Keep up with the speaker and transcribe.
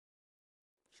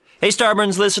Hey,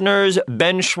 Starburns listeners,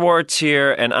 Ben Schwartz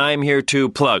here, and I'm here to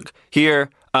plug. Here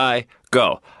I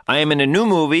go. I am in a new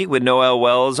movie with Noel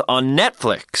Wells on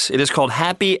Netflix. It is called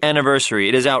Happy Anniversary.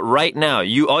 It is out right now. All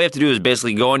you have to do is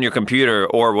basically go on your computer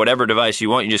or whatever device you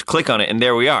want. You just click on it, and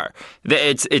there we are.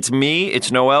 It's me,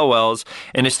 it's Noel Wells,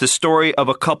 and it's the story of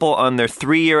a couple on their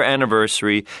 3-year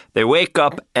anniversary. They wake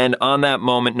up, and on that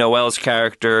moment, Noel's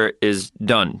character is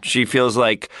done. She feels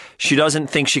like she doesn't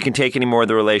think she can take any more of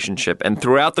the relationship. And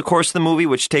throughout the course of the movie,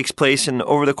 which takes place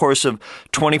over the course of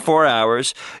 24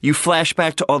 hours, you flash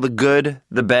back to all the good,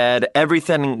 the bad,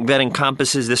 everything that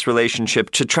encompasses this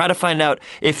relationship to try to find out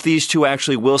if these two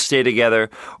actually will stay together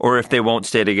or if they won't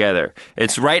stay together.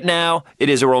 It's right now. It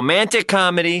is a romantic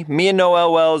comedy. Me and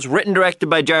Noel Wells, written, directed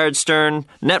by Jared Stern.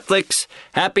 Netflix.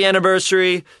 Happy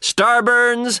Anniversary.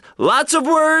 Starburns. Lots of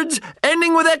words.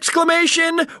 Ending with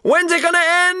exclamation. When's it gonna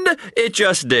end? It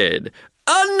just did.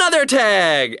 Another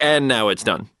tag. And now it's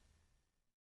done.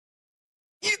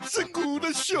 It's a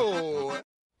good show.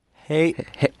 Hey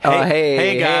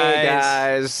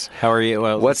guys. How are you?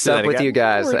 Well, What's up with you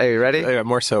guys? Are you ready?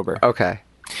 More sober. Okay.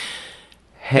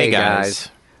 Hey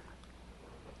guys.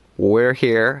 We're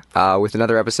here with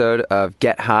another episode of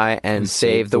Get High and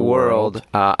Save the World.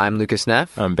 I'm Lucas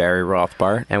Neff. I'm Barry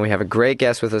Rothbart. And we have a great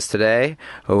guest with us today.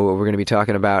 We're going to be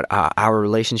talking about our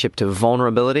relationship to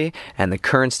vulnerability and the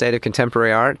current state of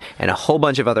contemporary art and a whole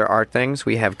bunch of other art things.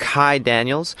 We have Kai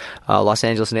Daniels, Los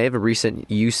Angeles native, a recent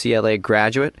UCLA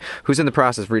graduate, who's in the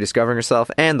process of rediscovering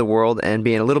herself and the world and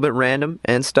being a little bit random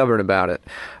and stubborn about it.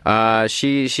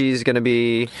 She's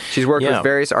worked with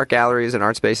various art galleries and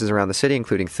art spaces around the city,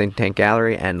 including Think Tank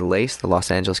Gallery and LACE, the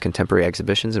Los Angeles Contemporary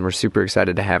Exhibitions, and we're super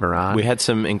excited to have her on. We had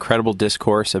some incredible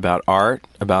discourse about art,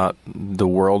 about the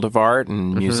world of art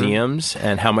and museums,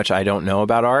 and how much I don't know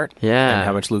about art, and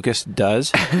how much Lucas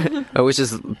does. Which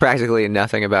is practically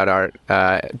nothing about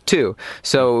art, too.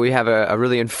 So we have a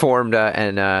really informed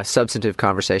and substantive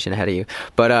conversation ahead of you.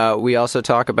 But we also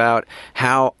talk about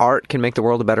how art can make the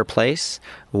world a better place,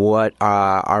 what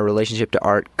our relationship to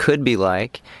art could be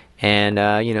like, and,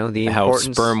 the how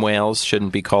importance... sperm whales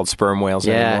shouldn't be called sperm whales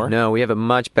anymore. Yeah, no, we have a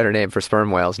much better name for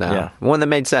sperm whales now. Yeah. One that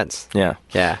made sense. Yeah.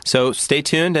 So stay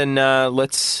tuned, and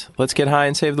let's get high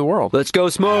and save the world. Let's go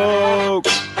smoke!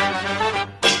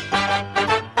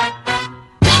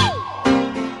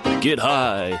 Get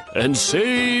high and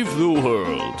save the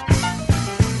world.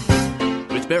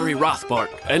 With Barry Rothbart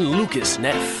and Lucas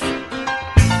Neff.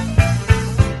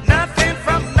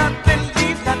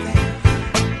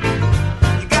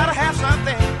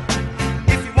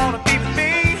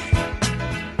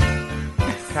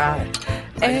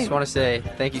 I just want to say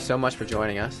thank you so much for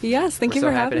joining us. Yes, thank you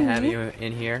for having me. We're so happy to have you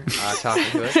in here talking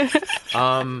to us.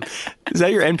 Is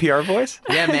that your NPR voice?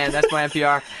 Yeah, man, that's my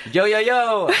NPR. Yo, yo,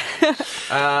 yo!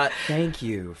 Thank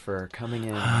you for coming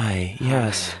in. Hi,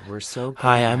 yes. We're so glad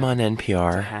Hi, I'm on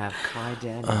NPR. to have Kai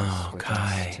Daniels with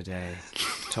us today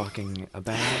talking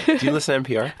about... Do you listen to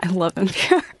NPR? I love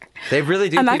NPR. They really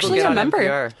do. I'm People actually get a on member.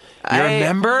 NPR. You're a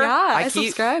member? Yeah, I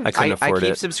subscribe. I couldn't afford I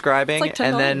keep it. subscribing, It's like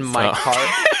and then $10. my card...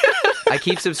 I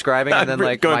keep subscribing, and then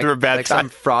going through a bad some time.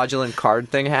 fraudulent card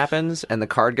thing happens, and the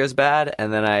card goes bad,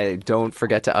 and then I don't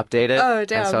forget to update it. Oh,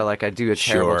 damn. And so I do a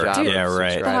terrible Sure. job. Dude, of yeah,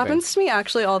 right. subscribing. That happens to me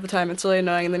actually all the time. It's really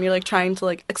annoying. And then you're trying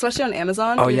to especially on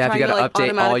Amazon. Oh, you're yeah, if you trying got to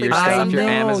update all your automatically stuff, save. your I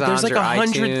know. Amazons, There's your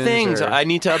 100 iTunes, things or- I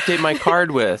need to update my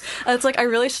card with. It's I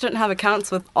really shouldn't have accounts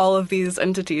with all of these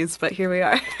entities, but here we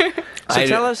are. So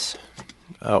tell us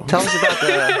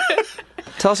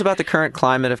about the current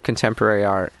climate of contemporary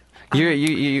art.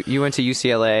 You went to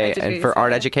UCLA did and go for to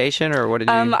art UCLA. education, or what did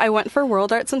you? I went for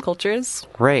World Arts and Cultures.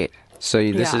 Great. So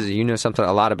this Yeah. is you know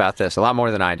a lot about this, a lot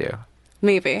more than I do.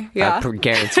 Maybe, yeah. I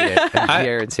guarantee it. I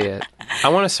guarantee it. I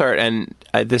want to start, and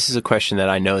this is a question that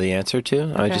I know the answer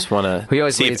to. I just want We to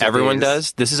always see lead if to everyone these.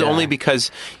 does. This is Yeah. only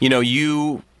because,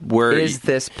 you were... Is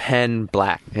this pen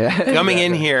black? Yeah. Coming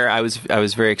in here, I was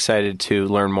very excited to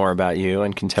learn more about you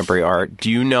and contemporary art.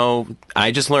 Do you know? I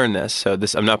just learned this, so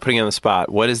I'm not putting you on the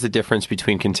spot. What is the difference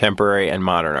between contemporary and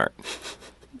modern art?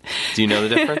 Do you know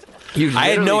the difference? I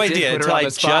had no literally did idea put her until on I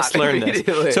the spot just learned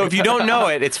immediately. this. So if you don't know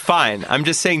it, it's fine. I'm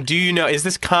just saying, do you know? Is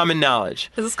this common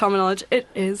knowledge? Is this common knowledge? It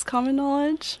is common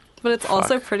knowledge, but it's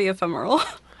also pretty ephemeral.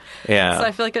 Yeah. So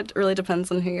I feel like it really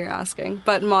depends on who you're asking.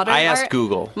 But modern I art... asked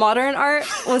Google. Modern art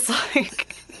was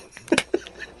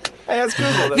I asked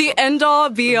Google. the end-all,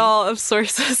 be-all of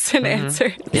sources and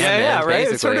answers. Yeah, right.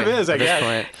 It sort of is, I guess.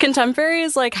 Point. Contemporary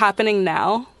is happening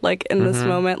now, in this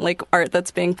moment, art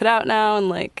that's being put out now,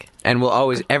 and And will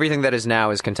always everything that is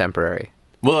now is contemporary.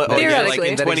 Well, like Theoretically.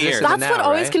 in 20 years. That that's now, what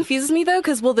always right? confuses me though,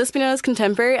 because will this be known as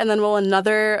contemporary, and then will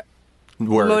another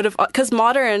word? mode of, because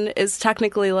modern is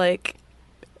technically like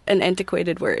an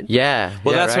antiquated word. Yeah.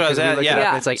 Well, yeah, that's right, what I was 'cause we at, looked it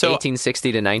yeah. up, It's like So,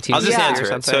 1860 to I'll 1960 just Yeah. answer or it.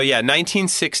 something. So yeah,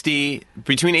 1960,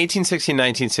 between 1860 and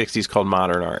 1960 is called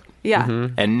modern art. Yeah.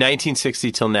 And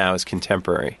 1960 till now is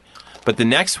contemporary. But the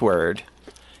next word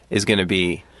is going to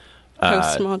be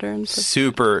Postmodern.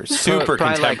 super Probably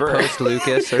contemporary. like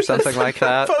post-Lucas or something like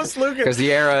that. Post-Lucas. Because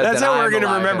the era That's that how we're I'm gonna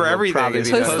alive remember in will everything probably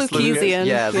is be the- Post-Lucasian,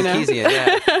 Yeah, you know? Lucasian,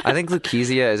 yeah. I think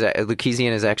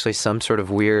Lucasian is actually some sort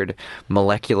of weird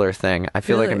molecular thing. I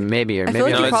feel like Really? maybe I maybe feel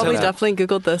like No, you it's probably not. definitely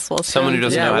Googled this while Someone who scrolling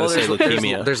doesn't through. know how to say there's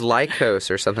leukemia. there's Lycos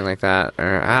or something like that,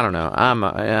 or I don't know. I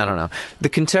don't know.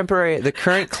 The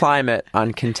current climate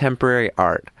on contemporary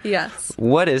art. Yes.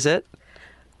 What is it?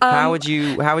 How would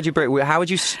you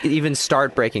even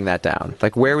start breaking that down?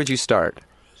 Like, where would you start?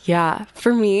 Yeah.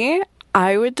 For me,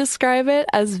 I would describe it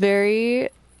as very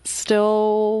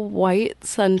still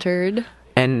white-centered.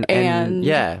 And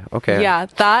yeah, okay. Yeah,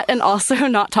 that and also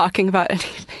not talking about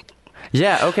anything.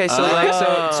 Yeah. Okay.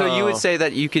 So so you would say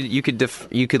that you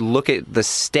could look at the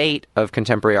state of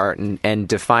contemporary art and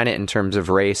define it in terms of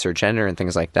race or gender and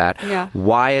things like that. Yeah.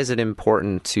 Why is it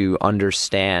important to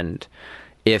understand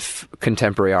if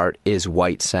contemporary art is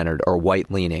white-centered or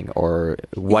white-leaning or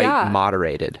white Yeah.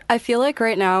 moderated? I feel like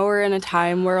right now we're in a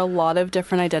time where a lot of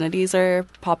different identities are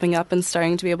popping up and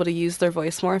starting to be able to use their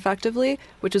voice more effectively,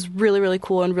 which is really, really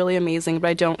cool and really amazing, but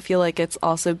I don't feel like it's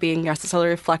also being necessarily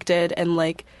reflected in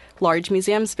like large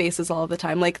museum spaces all the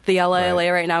time. Like the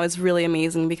LILA right now is really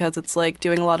amazing because it's like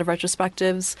doing a lot of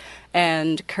retrospectives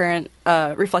and current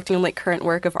reflecting on like current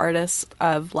work of artists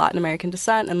of Latin American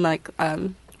descent and like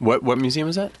What museum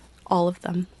is that? all of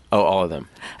them. Oh, all of them.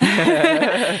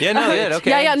 Yeah, no, Good,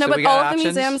 okay. Yeah, no, So but we got all of the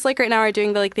options? museums, like right now, are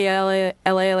doing the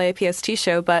LALA PST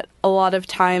show, but a lot of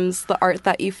times the art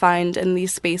that you find in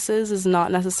these spaces is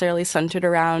not necessarily centered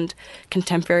around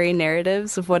contemporary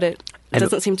narratives of what it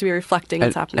doesn't seem to be reflecting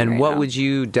what's happening And right what now. would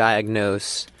you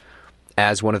diagnose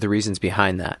as one of the reasons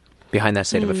behind that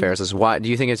state of affairs? Is why do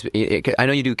you think I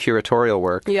know you do curatorial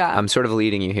work. Yeah. I'm sort of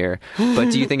leading you here,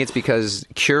 but do you think it's because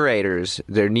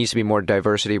there needs to be more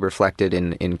diversity reflected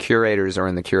in curators or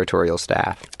in the curatorial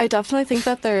staff? I definitely think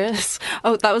that there is.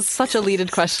 Oh, that was such a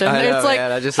leaded question. I know, it's like, yeah,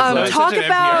 that just is like- talk Such an NPR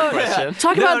about question.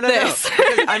 talk about this.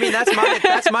 Because, I mean,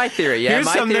 that's my theory. Yeah, Here's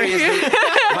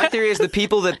my theory is the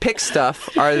people that pick stuff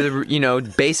are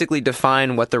basically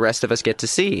define what the rest of us get to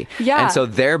see. Yeah. And so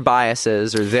their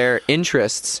biases or their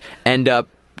interests end up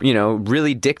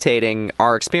really dictating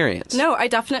our experience. No, I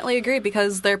definitely agree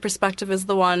because their perspective is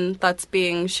the one that's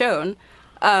being shown.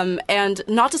 And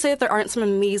not to say that there aren't some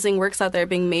amazing works out there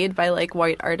being made by like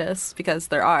white artists, because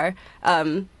there are.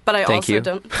 But I Thank also you.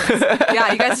 don't.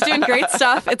 Yeah, you guys are doing great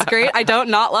stuff. It's great. I don't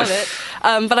not love it.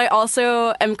 But I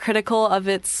also am critical of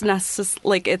its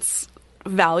its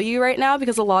value right now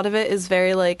because a lot of it is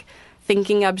very like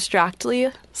thinking abstractly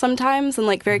sometimes and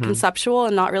like very conceptual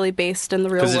and not really based in the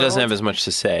real world. Because it doesn't have as much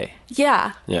to say.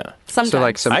 Yeah. Yeah. Sometimes. So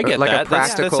like some I get like that. a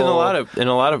That's practical. in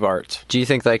a lot of art. Do you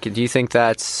think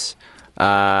that's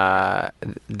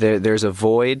there's a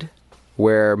void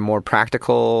where more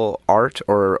practical art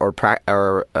or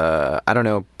I don't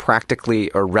know,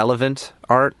 practically or relevant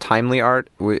art, timely art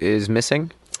is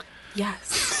missing?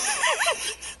 Yes.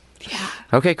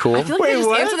 Okay, cool. I feel like I just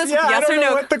answer this with yes or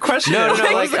no. the question No.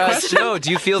 Like, no.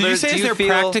 Do you feel Did you there's? say Do is you there feel?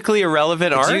 practically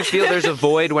irrelevant art? Do you feel there's a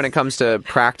void when it comes to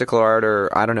practical art,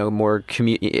 or I don't know, more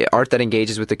art that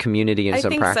engages with the community in I some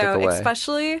think practical so, way?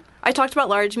 especially I talked about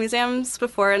large museums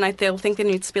before, and I think there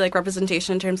needs to be like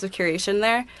representation in terms of curation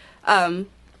there.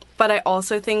 But I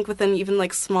also think within even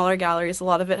like smaller galleries, a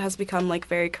lot of it has become like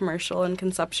very commercial and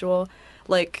conceptual.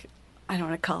 Like, I don't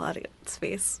want to call out a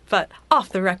space, but off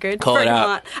the record, Call it Bergamot.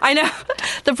 out. I know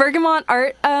the Bergamot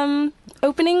art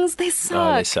openings. They suck.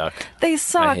 Oh, they suck. They I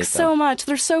suck hate so them. much.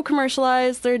 They're so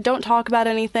commercialized. They don't talk about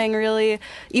anything really.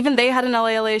 Even they had an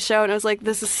LALA show, and it was like,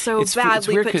 this is so It's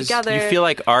badly weird put 'cause together. you feel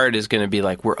like art is going to be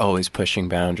like we're always pushing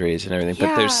boundaries and everything, but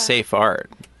Yeah. there's safe art.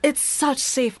 It's such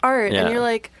safe art, Yeah. and you're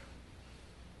like,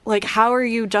 how are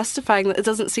you justifying that? It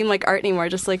doesn't seem like art anymore,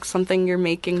 just like something you're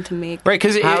making to make. Right,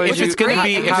 because How would if you- it's going to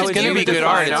great. be How if it's would going to you be good define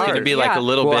art, it's going to art? be like Yeah. a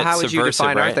little Well, bit how would you subversive,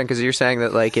 define right? art then? Because you're saying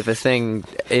that like if a thing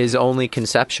is only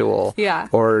conceptual, Yeah.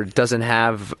 or doesn't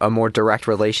have a more direct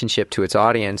relationship to its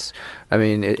audience, I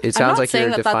mean, it sounds not like saying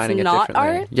you're that that's defining it not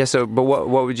differently. art. Yeah. So, but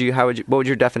what would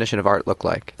your definition of art look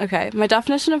like? Okay, my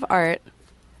definition of art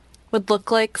would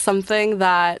look like something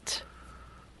that.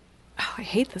 Oh, I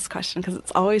hate this question because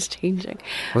it's always changing.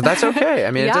 Well, that's okay. I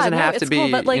mean, it Yeah, doesn't no, have to it's be.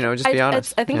 cool, but, like, just be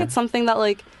honest. I think Yeah. it's something that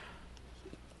like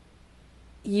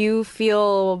you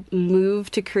feel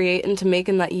moved to create and to make,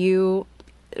 and that you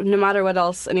no matter what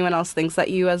else anyone else thinks, that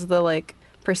you as the like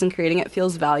person creating it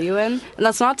feels value in. And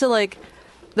that's not to like,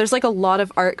 there's like a lot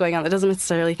of art going on that doesn't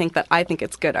necessarily think that I think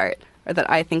it's good art or that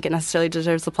I think it necessarily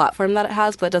deserves the platform that it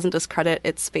has, but it doesn't discredit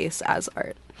its space as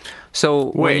art. So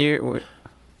when Wait. you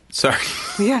Sorry.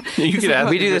 Yeah. You could ask.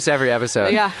 we do this every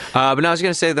episode. Yeah. But no, I was going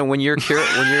to say that when you're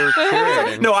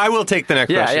curating. No, I will take the next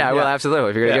Yeah, question. yeah, well, absolutely.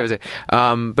 If you're going to give it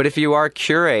to, but if you are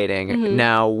curating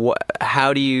now,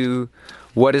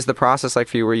 what is the process like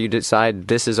for you, where you decide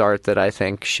this is art that I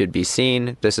think should be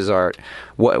seen? This is art.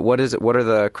 What is it? What are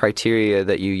the criteria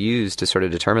that you use to sort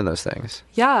of determine those things?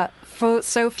 Yeah.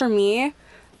 So for me,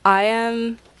 I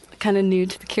am kind of new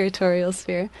to the curatorial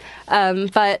sphere,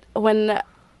 but when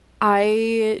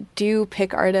I do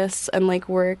pick artists and like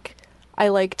work, I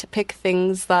like to pick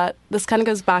things that, this kind of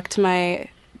goes back to my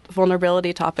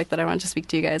vulnerability topic that I want to speak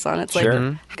to you guys on. It's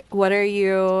like, what are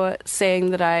you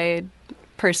saying that I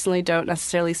personally don't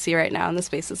necessarily see right now in the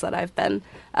spaces that I've been?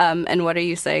 And what are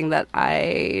you saying that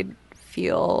I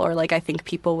feel, or like I think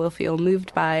people will feel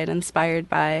moved by and inspired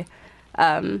by?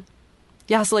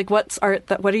 Yeah, so like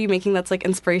what are you making that's like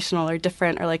inspirational or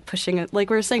different, or like pushing, like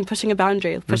we were saying, pushing a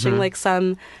boundary, pushing like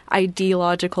some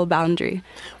ideological boundary?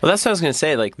 Well, that's what I was going to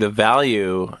say. Like the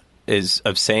value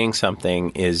of saying something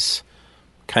is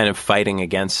kind of fighting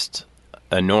against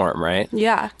a norm, right?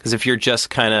 Yeah. Because if you're just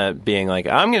kind of being like,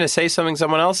 I'm going to say something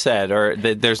someone else said, or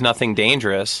there's nothing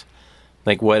dangerous,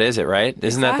 like what is it, right?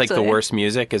 Isn't that like the Exactly. worst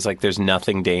music, is like there's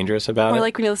nothing dangerous about Or it?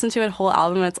 like when you listen to a whole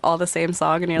album, it's all the same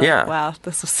song, and you're Yeah. like, wow,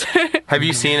 this was... Have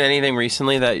you seen anything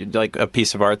recently that, like a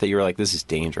piece of art that you were like, this is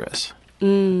dangerous?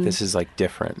 This is like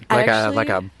different. I Like actually- like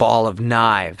a ball of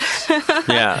knives.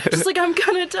 Yeah. Just like, I'm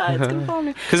gonna die, it's gonna follow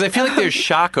me. Because I feel like there's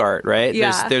shock art, right?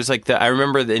 Yeah. There's like I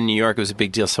remember that in New York it was a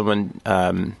big deal. Someone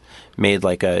made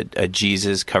like a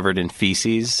Jesus covered in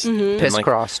feces. And, Piss like,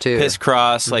 cross, too. Piss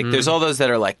cross. Like there's all those that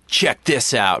are like, check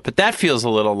this out. But that feels a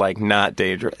little like not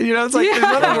dangerous. You know, it's like there's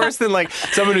nothing worse than like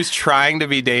someone who's trying to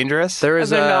be dangerous. There was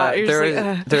they're not. You're there just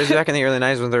was like, there was back in the early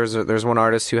 90s when there's one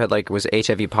artist who had like was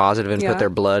HIV positive and Yeah. put their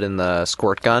blood in the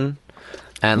squirt gun.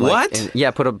 And like,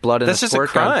 What? put a blood in That's the just a squirt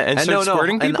crime. gun. And started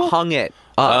squirting people? And hung it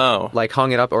up. Oh. Like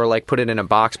hung it up, or like put it in a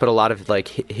box, put a lot of like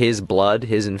his blood,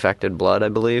 his infected blood, I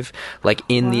believe, like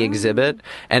in the exhibit.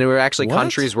 And there were actually What?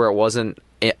 countries where it wasn't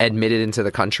admitted into the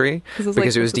country This is because like- it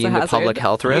was this is a deemed a hazard. public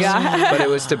health risk. Yeah. But it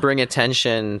was to bring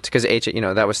attention, because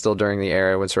that was still during the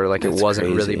era when sort of like That's it wasn't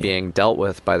crazy. really being dealt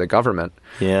with by the government.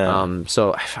 Yeah.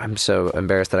 So I'm so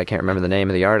embarrassed that I can't remember the name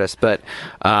of the artist, but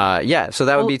yeah. So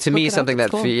that would Well, be to look me it up. something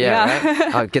It's that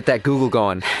cool. right? Get that Google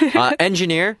going.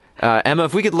 Engineer Emma,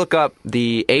 if we could look up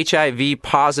the HIV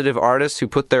positive artists who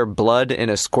put their blood in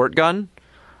a squirt gun,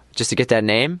 just to get that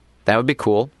name, that would be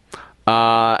cool.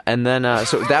 And then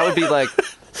so that would be like What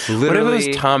if literally it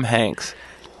was Tom Hanks?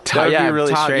 That would yeah, be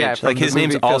really Tom- strange. yeah, from like the his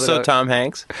name's movie also Philadelphia. Tom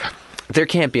Hanks. There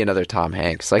can't be another Tom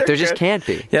Hanks. Like there just can't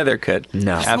be. Yeah, there could.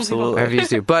 No. Absolutely. I refuse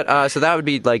to. But so that would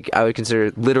be like I would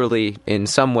consider literally in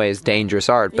some ways dangerous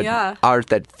art, but Yeah. art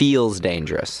that feels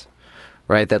dangerous,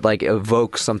 right? That like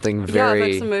evokes something very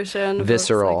evokes emotion, evokes,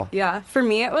 visceral. like- yeah, for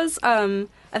me it was.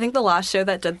 I think the last show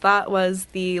that did that was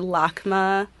the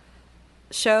LACMA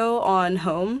show on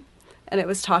Home, and it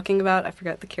was talking about, I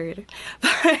forgot the curator,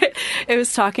 but it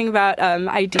was talking about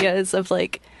ideas of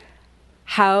like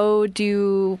how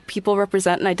do people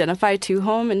represent and identify to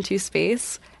home and to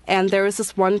space. And there was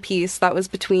this one piece that was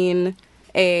between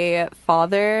a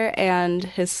father and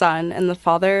his son, and the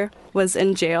father was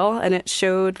in jail, and it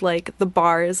showed like the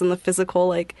bars and the physical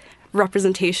like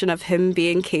representation of him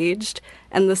being caged,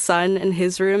 and the son in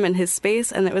his room and his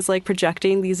space, and it was like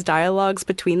projecting these dialogues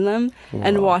between them.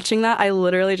 And watching that, I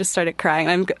literally just started crying.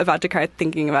 I'm about to cry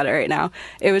thinking about it right now.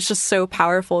 It was just so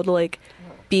powerful to like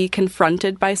be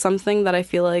confronted by something that I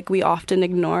feel like we often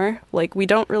ignore. Like we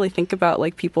don't really think about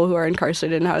like people who are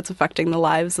incarcerated and how it's affecting the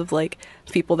lives of like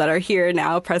people that are here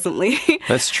now presently.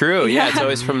 That's true. Yeah, it's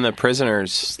always from the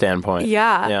prisoner's standpoint.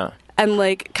 Yeah. Yeah. And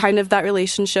like kind of that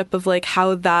relationship of like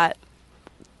how that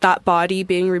body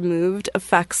being removed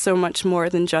affects so much more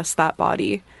than just that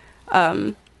body.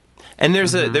 And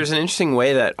there's an interesting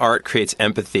way that art creates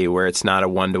empathy, where it's not a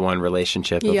one-to-one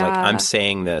relationship of like, Yeah. I'm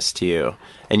saying this to you,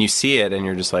 and you see it and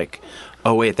you're just like,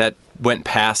 oh wait, that went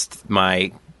past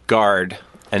my guard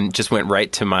and just went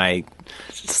right to my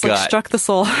Just gut. like struck the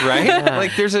soul. Right?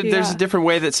 Like there's a Yeah. different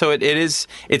way that, so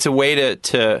it's a way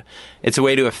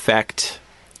to affect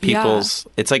people's.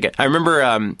 Yeah. It's like I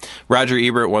remember Roger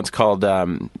Ebert once called.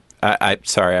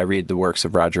 I read the works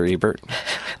of Roger Ebert.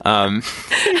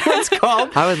 What's called?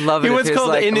 I would love it. He if once his, called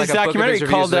like, in like his a book of documentary his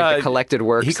called reviews, like, the collected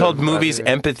works. He called of movies Roger.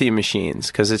 empathy machines,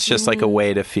 because it's just like a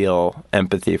way to feel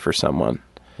empathy for someone.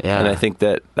 Yeah. And I think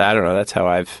that, I don't know, that's how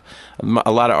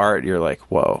a lot of art, you're like,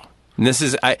 whoa. And this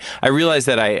is, I realize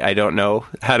that I don't know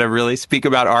how to really speak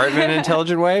about art in an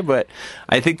intelligent way, but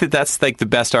I think that that's like the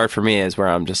best art for me is where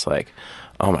I'm just like,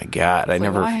 oh my God, I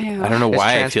don't know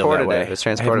why I feel that way. It's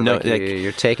transported.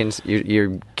 You're taken,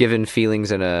 you're given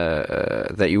feelings in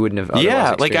that you wouldn't have otherwise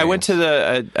Yeah, like I went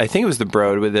experienced. to I think it was the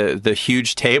Broad with the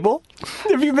huge table.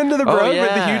 Have you been to the Broad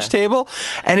with the huge table?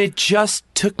 And it just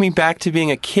took me back to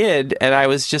being a kid, and I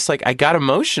was just like, I got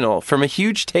emotional from a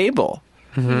huge table.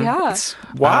 Yeah.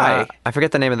 Why? I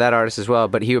forget the name of that artist as well,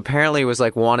 but he apparently was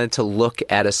like wanted to look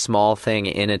at a small thing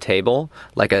in a table,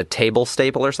 like a table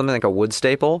staple or something, like a wood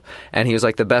staple, and he was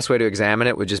like the best way to examine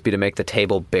it would just be to make the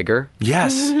table bigger.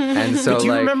 Yes. And so, But do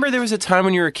you like, remember there was a time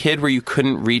when you were a kid where you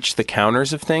couldn't reach the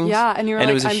counters of things? Yeah, and you were it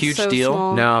like, was a I'm huge so deal.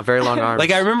 small. no, very long arms.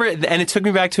 Like I remember, and it took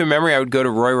me back to a memory. I would go to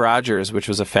Roy Rogers, which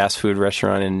was a fast food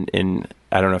restaurant in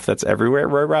I don't know if that's everywhere.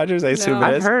 Roy Rogers, I assume it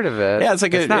I've is. heard of it. Yeah, it's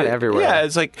like it's not everywhere. Yeah,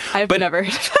 it's like. I've but, never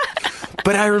heard of that.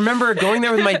 But I remember going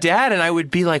there with my dad, and I would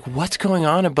be like, "What's going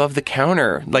on above the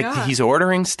counter? Like Yeah. he's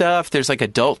ordering stuff. There's like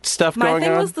adult stuff My going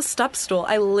thing on." was the step stool.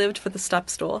 I lived for the step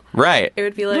stool. Right. It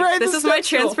would be like, Right, this the is my step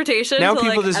stool. transportation. Now to,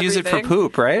 people like, just use it for everything.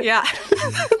 poop, right? Yeah.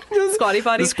 Squatty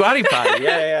potty. The squatty potty.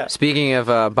 Yeah. Speaking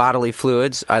of bodily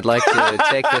fluids, I'd like to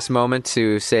take this moment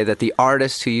to say that the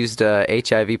artist who used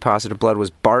HIV-positive blood was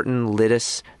Barton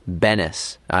Littis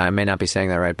Bennis. I may not be saying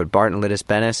that right, but Barton Littis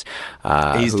Bennis,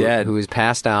 He's dead. who was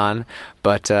passed on,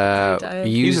 but died.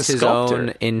 used He's a his sculptor.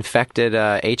 own infected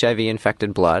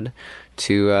HIV-infected blood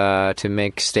to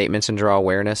make statements and draw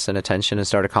awareness and attention and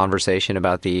start a conversation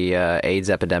about the AIDS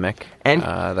epidemic And-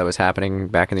 that was happening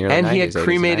back in the early 90s. And he had 80s and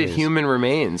cremated 90s. human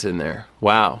remains in there.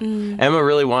 Wow. Emma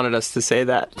really wanted us to say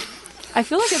that. I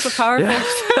feel like it's a powerful.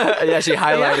 Yeah, she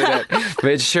highlighted it.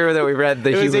 Made sure that we read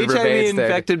the It was human remains there.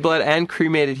 HIV-infected blood and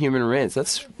cremated human remains.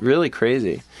 That's really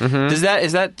crazy. Is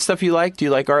that stuff you like? Do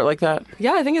you like art like that?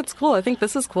 Yeah, I think it's cool. I think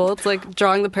this is cool. It's like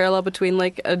drawing the parallel between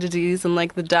like a disease and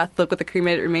like the death. Look with the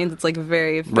cremated remains. It's like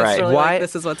very viscerally Why- like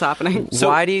this is what's happening.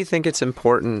 Why do you think it's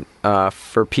important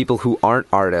for people who aren't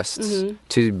artists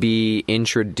to be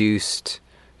introduced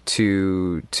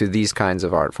to these kinds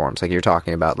of art forms, like you're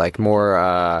talking about, like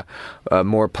more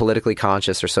politically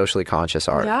conscious or socially conscious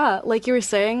art? Yeah, like you were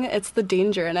saying, it's the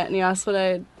danger in it, and you asked what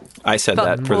I said But-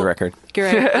 that for the well- record. You're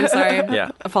right. I'm sorry.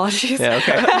 Yeah. Apologies. Yeah,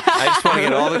 okay. I just want to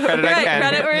get all the credit I Right, can.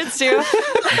 credit where it's due.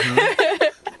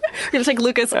 We're gonna take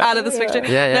Lucas out of this picture.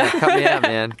 Yeah, cut me out,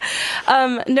 man.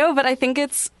 No, but I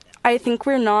think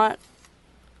we're not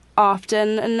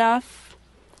often enough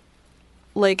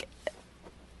like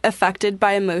affected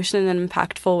by emotion in an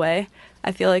impactful way.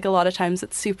 I feel like a lot of times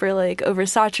it's super like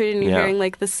oversaturated and you're Yeah. hearing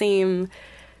like the same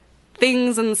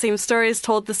things and the same stories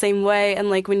told the same way, and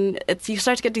like when you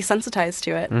start to get desensitized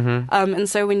to it. And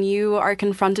so when you are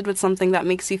confronted with something that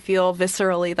makes you feel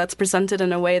viscerally, that's presented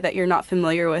in a way that you're not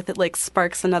familiar with, it like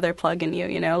sparks another plug in you,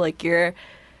 you know, like you're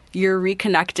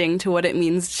reconnecting to what it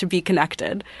means to be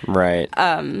connected. Right.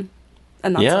 And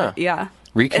that's Yeah. what, yeah.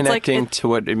 Reconnecting It's to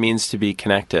what it means to be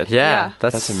connected. Yeah.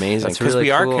 That's amazing. That's Because really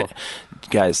we are, cool.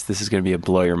 guys, this is going to be a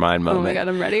blow your mind Oh moment. my god,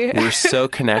 I'm ready. We're so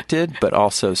connected, but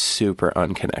also super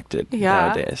unconnected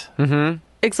Yeah. nowadays.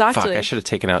 Exactly. Fuck, I should have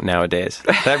taken out nowadays.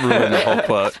 That ruined the whole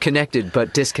quote. Connected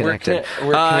but disconnected.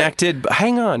 We're connected, but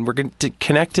hang on. We're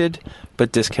connected,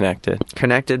 but disconnected.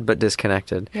 Connected but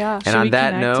disconnected. Yeah. And Should on we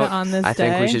that connect to note, On This I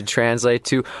think we Day? should translate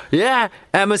to, yeah,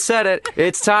 Emma said it.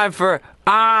 It's time for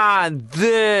On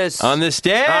This. On this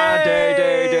day.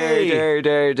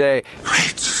 Day.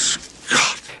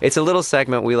 It's a little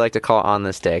segment we like to call On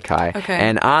This Day, Kai. Okay.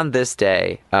 And on this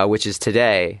day, which is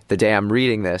today, the day I'm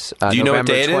reading this. Do you know what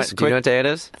November day it is? Do you know what day it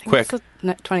is? Quick. It's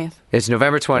the 20th. It's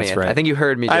November 20th. That's right. I think you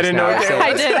heard me just I didn't now. know what day it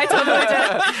I did. I totally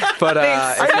did. But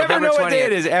I it's never November know what 20th. day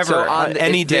it is ever, So on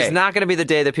any day. It's not going to be the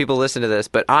day that people listen to this,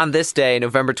 but on this day,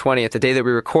 November 20th, the day that we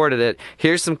recorded it,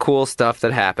 here's some cool stuff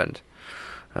that happened.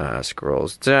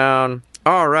 Scrolls down.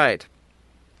 All right.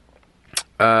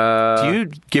 Do you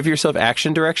give yourself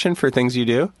action direction for things you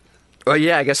do? Oh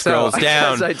yeah, I guess Scrolls so.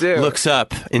 down. I guess I do. Looks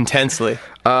up intensely. You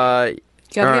gotta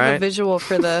give All a right. visual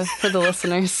for the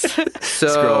listeners. So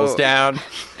Scrolls down.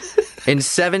 in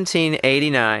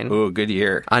 1789, Ooh, good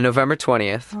year. on November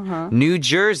 20th, New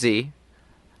Jersey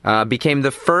became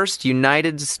the first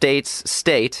United States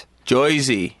state.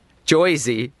 Joyzy.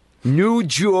 Jersey, New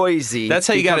Jersey. That's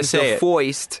how you gotta becomes say the it.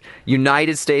 first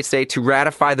United States state to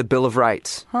ratify the Bill of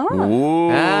Rights. Ooh.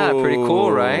 Ah, pretty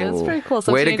cool, right? That's pretty cool.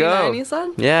 Way to go! 1789, you said?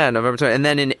 Yeah, November 20th. And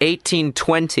then in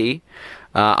 1820,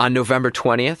 on November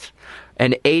 20th,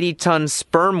 an 80-ton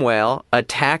sperm whale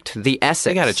attacked the Essex.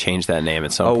 They got to change that name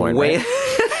at some a point. whale. Right?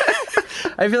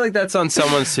 I feel like that's on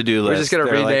someone's to-do list. We're just gonna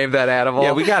They're rename like, that animal.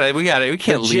 Yeah, we got it. We can't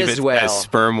The leave jizz it whale. as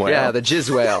sperm whale. Yeah, the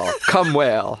jizz whale, cum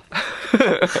whale.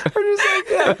 We're just like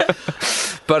that.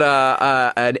 But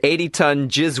an 80-ton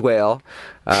jizz whale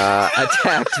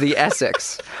attacked the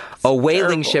Essex, a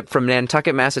whaling ship from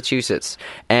Nantucket, Massachusetts.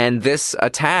 And this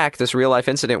attack, this real-life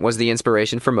incident, was the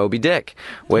inspiration for Moby Dick,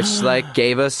 which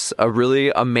gave us a really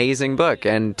amazing book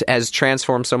and has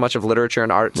transformed so much of literature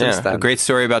and art since then. A great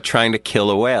story about trying to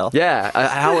kill a whale. Yeah,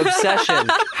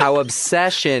 how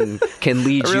obsession can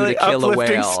lead you to kill a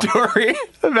uplifting whale. story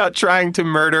about trying to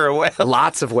murder a whale.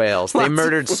 Lots of whales. They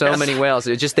murdered so many whales.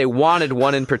 It just they wanted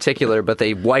one in particular, but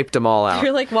they wiped them all out.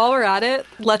 You're like, while we're at it,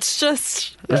 let's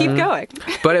just keep going.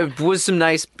 But it was a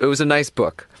nice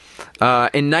book.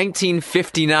 In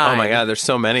 1959. Oh my God, there's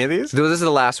so many of these. This is the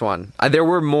last one. There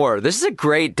were more. This is a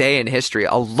great day in history.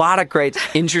 A lot of great,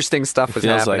 interesting stuff was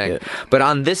Feels like happening. it. But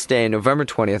on this day, November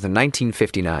 20th, of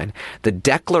 1959, the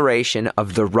Declaration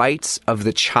of the Rights of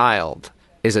the Child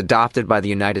is adopted by the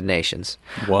United Nations.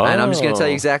 Whoa. And I'm just going to tell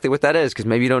you exactly what that is, because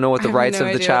maybe you don't know what the have rights no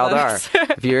of the idea child what are.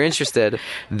 that is. If you're interested,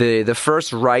 the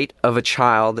first right of a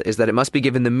child is that it must be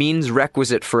given the means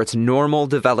requisite for its normal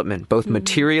development, both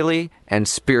materially and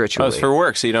spiritually. Oh, it's for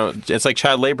work, so you don't. It's like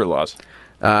child labor laws.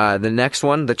 The next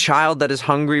one, the child that is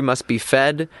hungry must be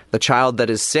fed, the child that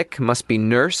is sick must be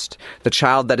nursed, the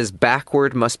child that is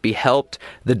backward must be helped,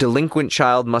 the delinquent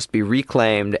child must be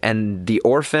reclaimed, and the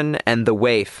orphan and the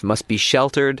waif must be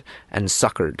sheltered and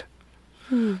succored.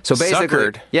 So basically,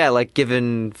 Succored? yeah, like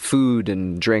given food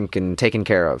and drink and taken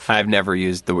care of. I've never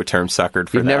used the term suckered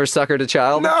for You've that. never suckered a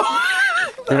child? No.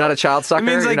 You're not a child sucker? It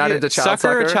means You're like not into child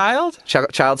sucker sucker? a child?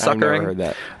 Child suckering? I've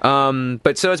never heard that.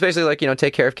 But so it's basically like,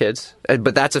 take care of kids.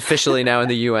 But that's officially now in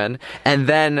the UN. And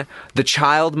then the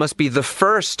child must be the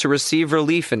first to receive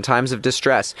relief in times of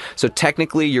distress. So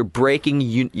technically you're breaking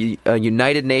a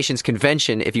United Nations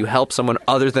convention if you help someone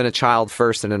other than a child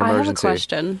first in an I have a emergency.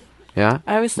 question. Yeah?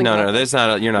 I was thinking. No, there's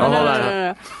not. You're not. No, hold no, on. no,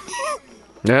 no, no.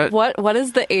 Yeah. What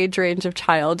is the age range of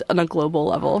child on a global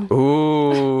level?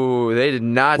 Ooh, they did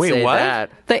not Wait, say what?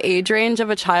 that. The age range of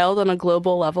a child on a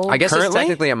global level? I guess Currently? it's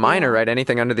technically a minor, right?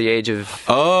 Anything under the age of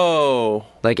Oh.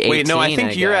 like 18, Wait, no, I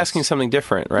think you're guess. asking something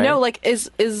different, right? No, like is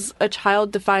a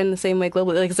child defined the same way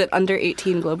globally? Like is it under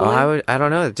 18 globally? Oh, I don't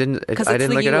know. I didn't it's look the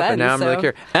it up, UN, and now I'm really so-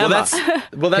 curious. Well, Emma, that's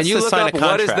can you the look sign up of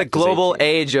what is the contract, global 18.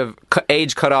 age of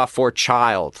age cutoff for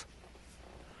child?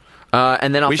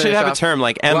 And then I'll We should finish have a off- term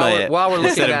like Emma while we're, it while we're looking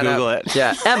instead of that Google up. it.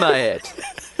 Yeah, Emma it.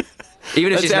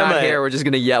 Even if Let's she's not Emma here, it. we're just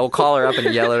gonna yell. We'll call her up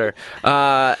and yell at her.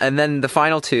 And then the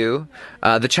final two: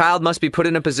 the child must be put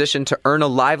in a position to earn a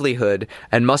livelihood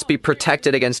and must be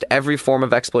protected against every form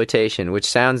of exploitation. Which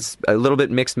sounds a little bit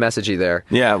mixed messagey there.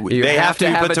 Yeah, You they have to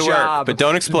be have put a to work, job, but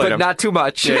don't exploit but them. not too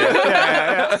much. Free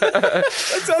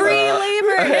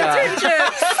labor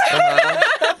internships.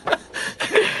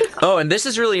 Oh, and this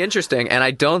is really interesting, and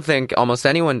I don't think almost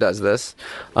anyone does this,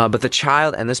 but the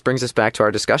child, and this brings us back to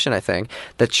our discussion, I think,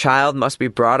 the child must be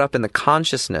brought up in the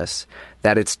consciousness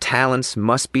that its talents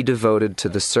must be devoted to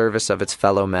the service of its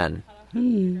fellow men.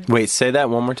 Wait, say that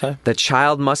one more time. The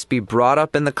child must be brought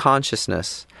up in the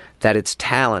consciousness that its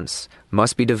talents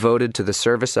must be devoted to the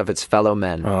service of its fellow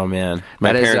men. Oh man,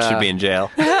 my That is, parents should be in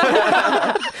jail.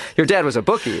 Your dad was a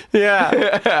bookie.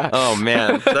 Yeah. Oh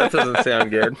man, that doesn't sound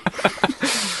good.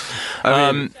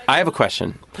 I have a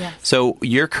question. Yes. So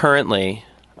you're currently,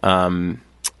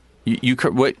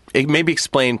 maybe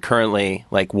explain currently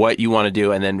like what you want to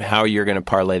do, and then how you're going to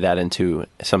parlay that into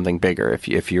something bigger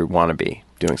if you want to be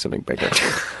doing something bigger.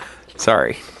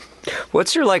 Sorry.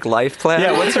 What's your life plan?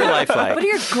 Yeah. What's your life like? What are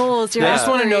your goals? Your I just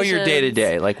want to know your aspirations? day to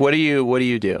day. Like, what do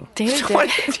you do? Day to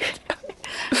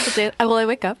day. Well, I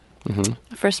wake up,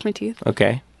 brush my teeth,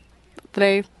 Okay. then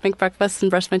I make breakfast and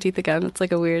brush my teeth again. It's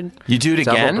like a weird. You do it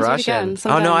Double again? brushing. again,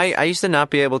 Oh no, sometimes. I used to not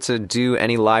be able to do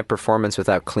any live performance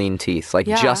without clean teeth, like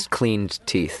Yeah. just cleaned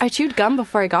teeth. I chewed gum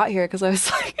before I got here because I was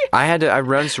like, I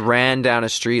once ran down a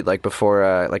street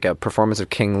before like a performance of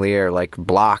King Lear, like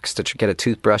blocks to get a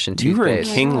toothbrush and You were in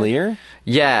toothpaste. King Lear?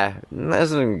 Yeah, that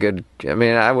wasn't good. I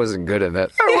mean, I wasn't good at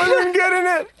it. I wasn't good in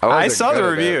it. I wasn't saw good the at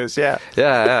it. reviews. Yeah.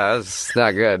 Yeah, it was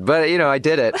not good. But I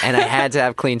did it, and I had to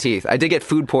have clean teeth. I did get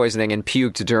food poisoning and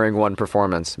puked during one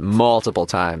performance multiple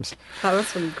times. that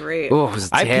was been great. Oh, it was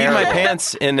I peed my terrible.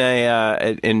 pants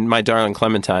in my darling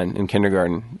Clementine in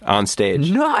kindergarten on stage.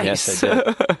 Nice. Yes, I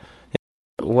did.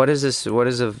 What is this? What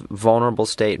does a vulnerable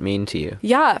state mean to you?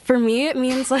 Yeah, for me, it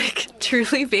means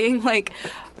truly being what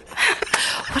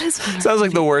is vulnerable? Sounds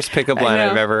like the worst pickup line know.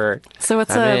 I've ever heard. So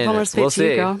what's I a mean, vulnerable state we'll to you,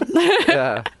 see. girl?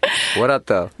 Yeah. What up,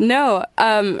 though? No,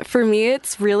 for me,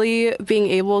 it's really being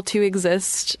able to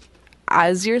exist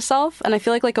as yourself. And I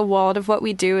feel like a lot of what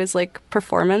we do is like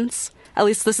performance. At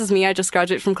least this is me. I just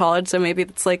graduated from college, so maybe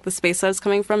it's like the space I was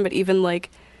coming from. But even like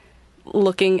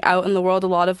looking out in the world, a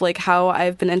lot of like how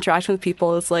I've been interacting with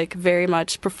people is like very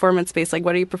much performance based. Like,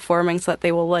 what are you performing so that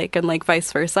they will like, and like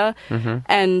vice versa.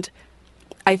 And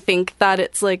I think that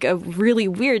it's like a really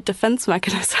weird defense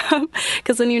mechanism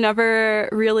because then you never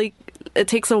really, it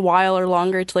takes a while or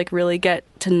longer to like really get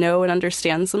to know and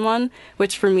understand someone,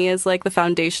 which for me is like the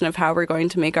foundation of how we're going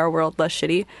to make our world less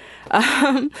shitty.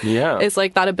 It's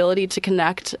like that ability to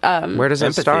connect. Where does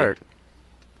that start?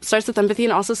 Starts with empathy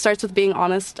and also starts with being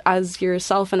honest as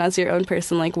yourself and as your own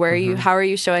person. Like, where are you, how are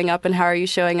you showing up, and how are you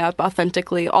showing up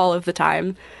authentically all of the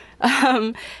time?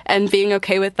 And being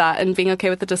okay with that, and being okay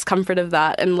with the discomfort of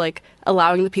that, and like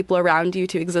allowing the people around you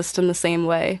to exist in the same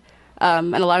way,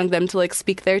 and allowing them to like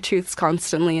speak their truths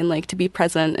constantly, and like to be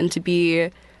present and to be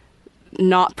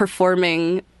not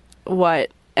performing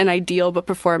what an ideal, but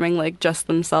performing like just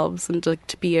themselves, and like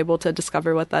to be able to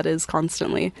discover what that is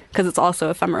constantly, because it's also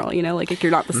ephemeral, you know, like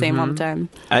you're not the same all the time.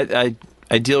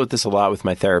 I deal with this a lot with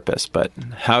my therapist, but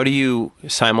how do you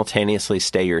simultaneously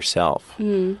stay yourself,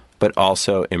 but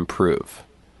also improve?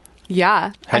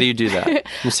 Yeah. How do you do that?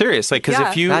 I'm serious. Like, because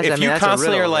if you That's a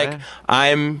constantly riddle, are like, right?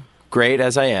 I'm great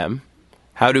as I am,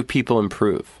 how do people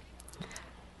improve?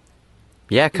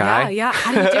 Yeah, Kai. Yeah.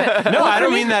 How do you do it? No, I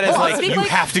don't mean that as I'll like, speak you like-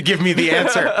 have to give me the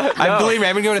answer. I believe me,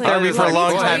 I've been going to therapy for a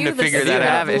long time to figure If you that out.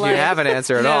 have, if you have an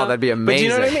answer at all, that'd be But amazing. do you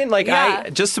know what I mean? Like, Yeah.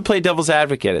 just to play devil's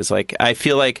advocate is like, I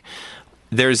feel like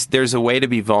there's a way to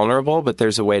be vulnerable, but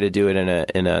there's a way to do it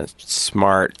in a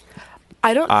smart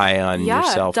eye on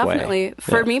yourself definitely. way.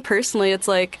 For Yeah. me personally, it's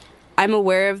like I'm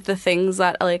aware of the things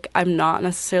that like I'm not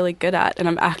necessarily good at, and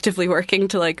I'm actively working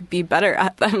to like be better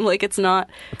at them. Like, it's not.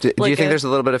 Do you think there's a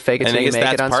little bit of fake it And till I you guess make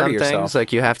it that's on part of some yourself. things?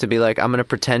 Like, you have to be like, I'm going to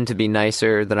pretend to be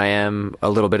nicer than I am a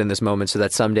little bit in this moment so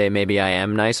that someday maybe I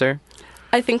am nicer?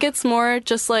 I think it's more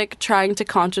just like trying to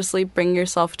consciously bring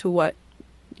yourself to what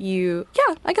you.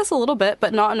 Yeah, I guess a little bit,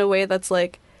 but not in a way that's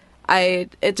like. I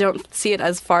don't see it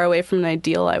as far away from an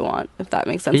ideal I want, if that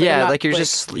makes sense. Yeah, I'm not, like you're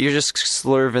just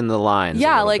slurving the lines.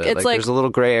 Yeah, a little like, bit. it's like- there's a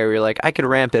little gray area. You're like, I could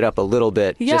ramp it up a little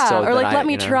bit. Yeah, just so or that like let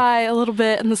me you know. try a little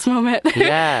bit in this moment.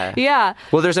 Yeah. Yeah.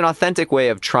 Well, there's an authentic way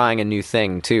of trying a new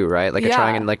thing too, right? Like Yeah.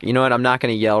 trying and like, you know what? I'm not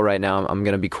going to yell right now. I'm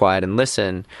going to be quiet and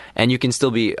listen, and you can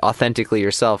still be authentically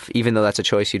yourself, even though that's a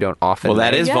choice you don't often. Well,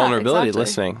 that make. is Yeah, vulnerability, exactly.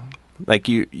 listening. Like,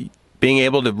 you being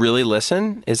able to really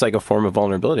listen is like a form of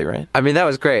vulnerability, right? I mean, that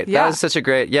was great. Yeah. That was such a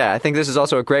great. Yeah, I think this is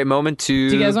also a great moment to.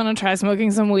 Do you guys want to try smoking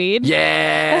some weed?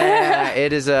 Yeah,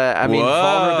 it is a. I mean, Whoa.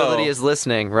 vulnerability is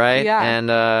listening, right? Yeah.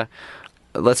 And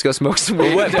let's go smoke some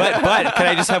weed. But can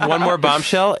I just have one more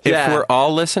bombshell? If Yeah. we're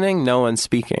all listening, no one's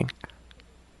speaking.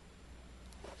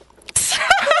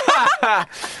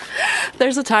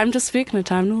 There's a time to speak and a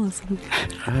time to listen.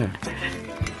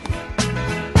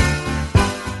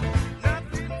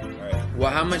 Well,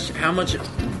 how much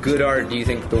good art do you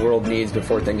think the world needs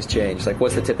before things change? Like,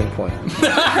 what's the tipping point?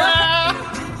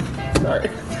 Sorry.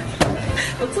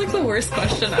 That's like the worst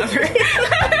question ever.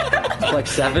 Like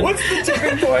 7? What's the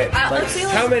tipping point? Let's say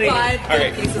like how many- 5 all good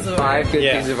right. pieces of 5 art. good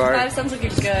Yeah. pieces of art. 5 sounds like you're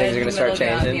good. Things are gonna start middle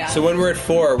ground, changing. Yeah. So when we're at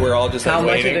 4, we're all just How like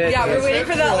much of waiting. it? Yeah, we're waiting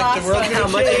for that last one. How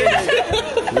much of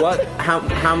it is,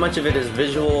 how much of it is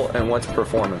visual and what's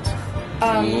performance?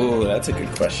 Ooh, that's a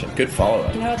good question. Good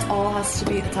follow-up. You know, it has to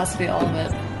be all of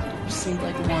it. It just seemed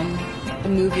like a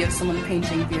movie of someone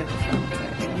painting via performance.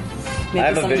 Art, you know? Maybe I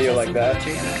have a someone video says like some that.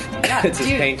 poetry in it. Yeah, It's his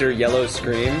dude. painter Yellow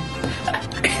Scream,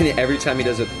 and every time he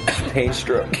does a paint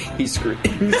stroke, he screams.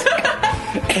 And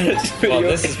it's a video Well,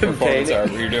 this is of him performance painting,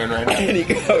 art. What you're doing right now. and he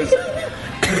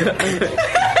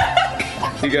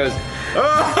goes,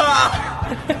 ah!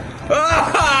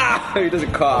 He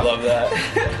doesn't cough. Love that.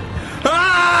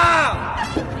 Ah!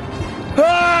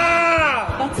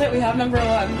 Ah! That's it. We have number 1.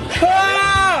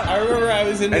 Ah! I remember I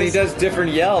was in And he this. does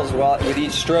different yells with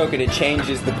each stroke, and it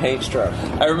changes the paint stroke.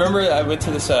 I remember I went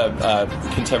to this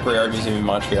contemporary art museum in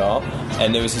Montreal,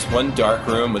 and there was this one dark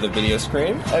room with a video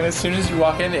screen. And as soon as you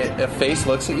walk in, a face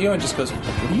looks at you and just goes,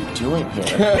 "What are you doing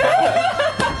here?"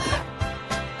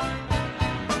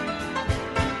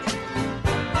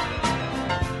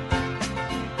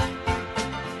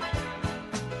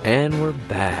 And we're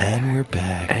back. And we're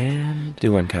back. And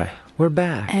Do one, Kai. we're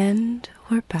back. And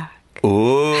we're back.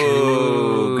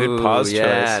 Ooh, good pause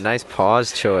Yeah, choice. nice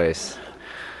pause choice.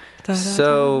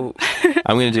 So,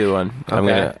 I'm gonna do one. I'm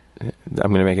Okay.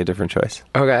 gonna make a different choice.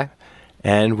 okay.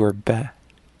 And we're back.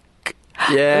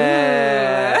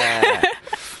 Yeah.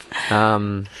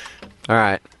 All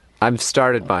right. I've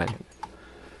started mine.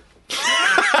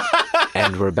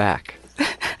 And we're back.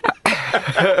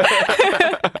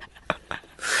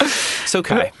 So,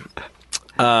 Kai,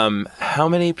 how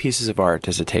many pieces of art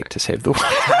does it take to save the world?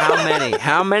 How many?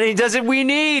 How many does it we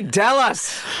need? Tell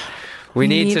us. We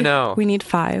need to know. We need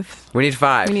 5. We need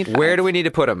 5. We need 5. Where do we need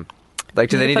to put them? Like,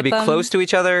 do We they need need to to be put them- close to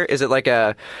each other? Is it like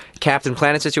a Captain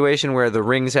Planet situation where the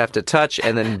rings have to touch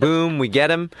and then boom, we get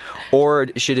them? Or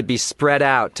should it be spread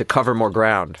out to cover more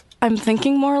ground? I'm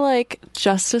thinking more like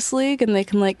Justice League, and they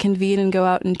can like convene and go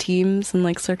out in teams and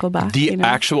like circle back. The you know?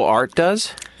 actual art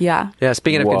does? Yeah. Yeah,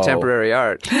 speaking of Whoa. contemporary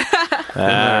art.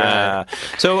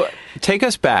 So, take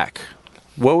us back.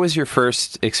 What was your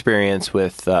first experience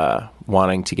with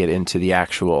wanting to get into the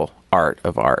actual art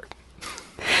of art?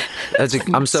 I'm so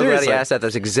glad Seriously. he asked that.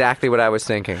 That's exactly what I was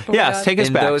thinking. Oh my Yes, God. take us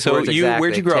In back. those So, words exactly.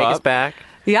 where'd you grow Take up? us back.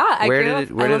 Yeah, I Where grew did up.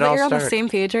 it- where I did love it that all you're on the start? same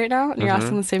page right now, and you're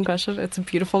asking the same question. It's a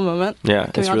beautiful moment. Yeah, Can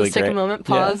it's we all really just take great. a moment,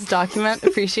 Yeah. pause, document,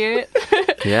 appreciate?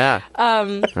 Yeah. All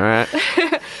right.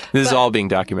 This is all being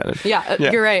documented. Yeah,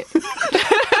 you're right.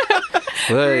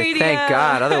 Well, Radio. thank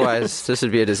God. Otherwise, this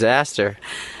would be a disaster.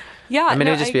 Yeah, I mean,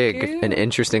 no, it would just be grew- an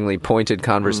interestingly pointed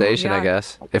conversation, I Yeah.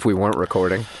 guess, if we weren't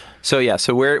recording. So,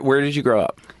 so where did you grow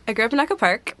up? I grew up in Echo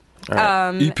Park.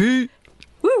 EP.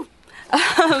 Woo!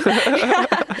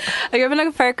 I grew up in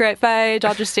Echo Park right by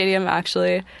Dodger Stadium,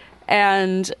 actually.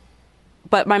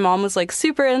 But my mom was like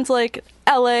super into like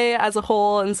LA as a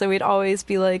whole, and so we'd always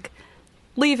be like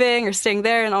leaving or staying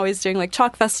there and always doing like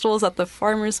chalk festivals at the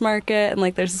farmers market. And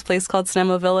like there's this place called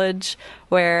Sonoma Village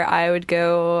where I would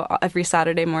go every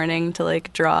Saturday morning to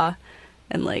like draw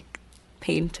and like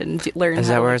paint and learn. Is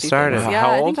how that to where like, it do started? things. How Yeah,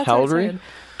 I old? think that's How where it old were you? started.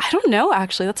 I don't know,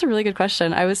 actually. That's a really good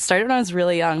question. I started when I was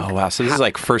really young. Oh, wow. So, this is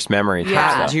like first memory. type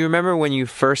Yeah. stuff. Do you remember when you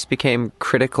first became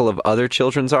critical of other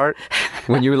children's art?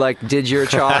 When you like did your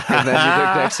chalk and then you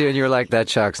looked next to you and you were like, that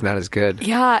chalk's not as good.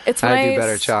 Yeah, it's when I do I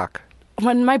better chalk.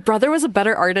 when my brother was a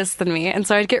better artist than me, and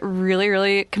so I'd get really,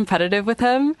 really competitive with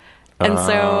him. And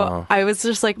so I was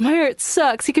just like, my art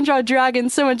sucks. He can draw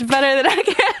dragons so much better than I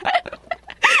can.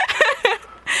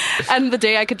 And the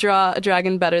day I could draw a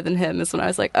dragon better than him is when I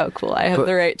was like, oh, cool, I have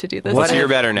the right to do this. So you're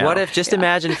better now. What if, just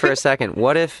imagine for a second,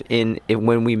 what if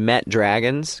when we met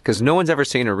dragons, because no one's ever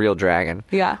seen a real dragon.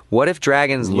 Yeah. What if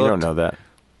dragons You looked... don't know that.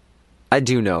 I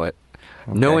do know it.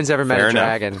 No one's ever met Fair a enough.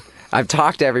 dragon. I've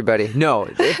talked to everybody. No,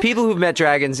 people who've met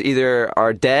dragons either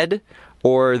are dead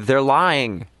or they're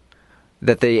lying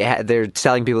that they're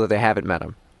telling people that they haven't met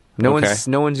them. No Okay.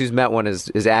 one's who's met one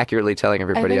is accurately telling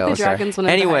everybody think the else. dragons went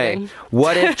into Anyway, hiding.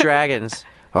 what if dragons?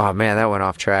 Oh man, that went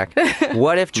off track.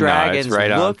 What if dragons right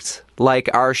on. looked like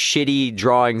our shitty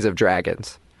drawings of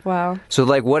dragons? Wow. So,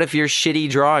 like, what if your shitty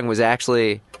drawing was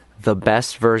actually the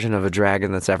best version of a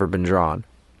dragon that's ever been drawn?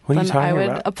 What are you Then talking I would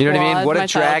about? applaud You know what I mean? What my if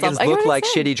child's dragons self. I get look what like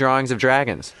you're saying. shitty drawings of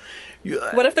dragons?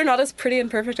 What if they're not as pretty and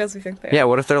perfect as we think they are? Yeah,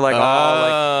 what if they're like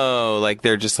all Oh, like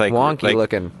they're just like like wonky like,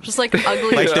 looking? Just like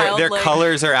ugly Like their childlike.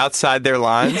 colors are outside their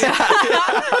lines.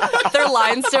 Their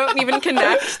lines don't even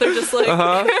connect. They're just like...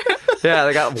 Yeah,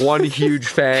 they got one huge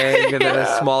fang and then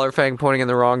a smaller fang pointing in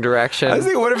the wrong direction. I was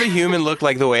thinking, what if a human looked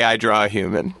like the way I draw a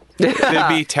human? It'd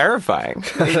be terrifying.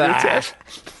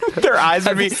 Their eyes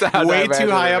would be sound way too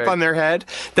high up imaginative. on their head.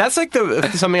 That's like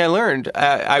something I learned.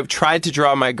 I tried to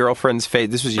draw my girlfriend's face.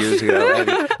 This was years ago.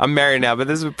 And I'm married now, but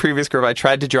this is a previous girl. I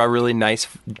tried to draw a really nice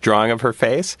drawing of her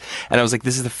face, and I was like,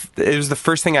 it was the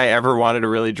first thing I ever wanted to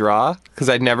really draw because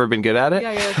I'd never been good at it.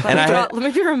 Yeah, you're like, and let me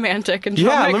be romantic and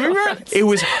draw yeah, my let me remember. girlfriends. It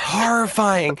was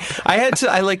horrifying.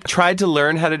 I like tried to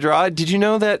learn how to draw. Did you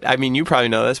know that? I mean, you probably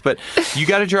know this, but you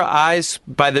got to draw eyes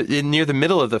near the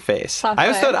middle of the face. I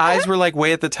always thought eyes were like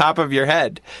way at the top of your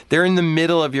head. They're in the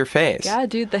middle of your face. Yeah,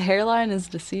 dude, the hairline is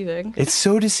deceiving. It's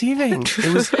so deceiving.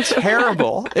 It was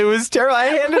terrible. It was terrible. I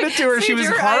handed it to her. She was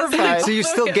your eyes. horrified. So you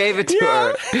still gave it to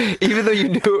her, even though you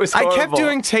knew it was horrible. I kept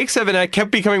doing takes of it, and I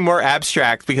kept becoming more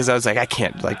abstract because I was like, I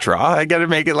can't like draw. I got to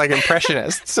make it like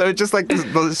impressionist. So it just like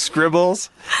those scribbles.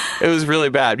 It was really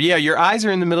bad. Yeah, your eyes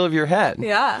are in the middle of your head.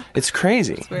 Yeah. It's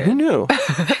crazy. Who knew?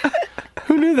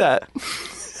 Who knew that?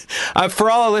 For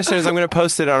all our listeners, I'm going to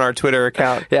post it on our Twitter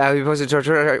account. Yeah, we posted to our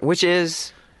Twitter account, which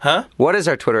is... Huh? What is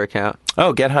our Twitter account?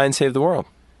 Oh, Get High and Save the World.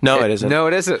 No, it isn't. No,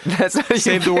 it isn't. That's not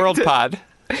Save the World Pod.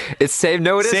 It's Save...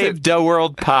 No, it Save isn't. the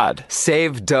World Pod.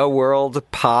 Save the World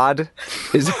Pod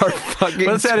is our fucking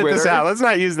Let's edit Twitter. this out. Let's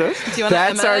not use this. Do you want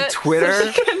That's to our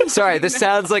Twitter. Sorry, this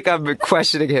sounds like I'm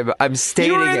questioning him. I'm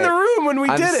stating You were in it. the room when we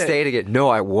I'm did it. stating it. No,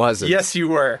 I wasn't. Yes, you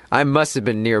were. I must have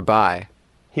been nearby.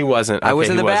 He wasn't. I was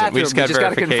Okay, in the he wasn't. bathroom. We just got to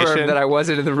confirm verification. that I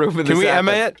wasn't in the room when Can this we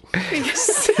Emma happened.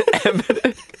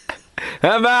 it?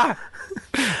 Emma.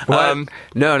 What? Um,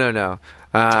 No.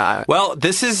 Well,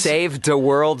 this is Save the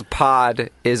World Pod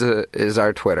is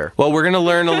our Twitter. Well, we're going to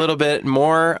learn a little bit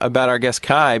more about our guest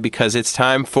Kai because it's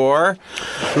time for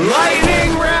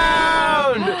Lightning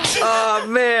Round! Oh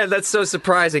man, that's so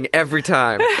surprising every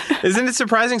time. Isn't it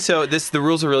surprising? So the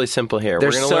rules are really simple here. They're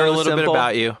We're going to so learn a little bit simple.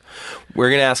 about you. We're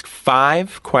going to ask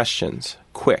 5 questions,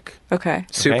 quick. Okay.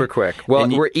 Super Okay. quick. Well,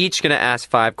 And you- we're each going to ask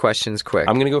 5 questions quick.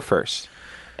 I'm going to go first.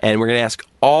 And we're going to ask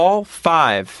all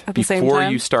 5 At the same before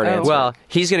time? you start Oh. answering. Well,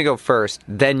 he's going to go first,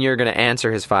 then you're going to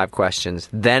answer his 5 questions,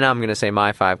 then I'm going to say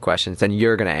my 5 questions, then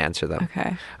you're going to answer them.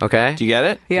 Okay. Okay? do you get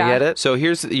it? Yeah. You get it? So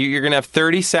you're going to have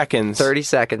 30 seconds 30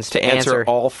 seconds to answer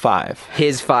all 5.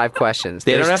 his 5 questions.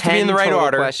 They don't There's have to be in 10 the right total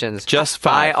order, questions. just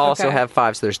 5. I also Okay. have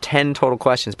 5, so there's 10 total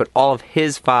questions, but all of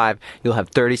his 5, you'll have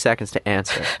 30 seconds to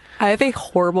answer. I have a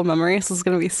horrible memory, so this is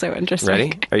going to be so interesting.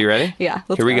 Ready? Are you ready? Yeah,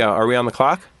 let's Here we go. go. Are we on the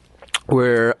clock?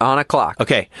 We're on a clock.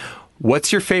 Okay.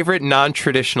 What's your favorite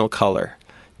non-traditional color?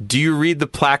 Do you read the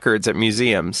placards at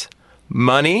museums?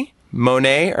 Money,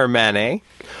 Monet, or Manet?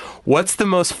 What's the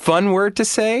most fun word to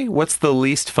say? What's the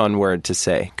least fun word to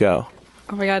say? Go.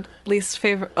 Oh my god, least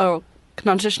favorite. Oh,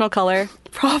 non-traditional color.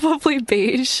 Probably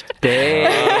beige.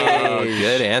 Oh,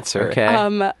 good answer.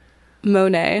 Okay.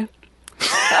 Monet.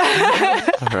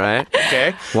 all right.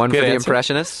 Okay. One Good for the answer.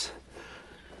 Impressionists.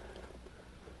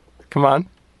 Come on.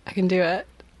 I can do it.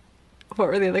 What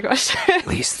were the other questions?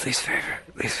 Least favorite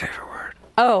word.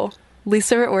 Oh, least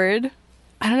favorite word.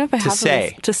 I don't know if I have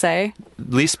say. To say.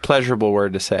 Least pleasurable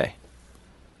word to say.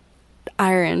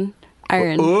 Iron.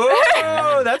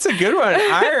 Oh, that's a good one.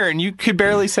 Iron. You could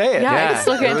barely say it. Yeah. I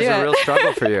still can't it was do a it. real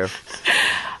struggle for you.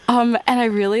 And I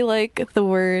really like the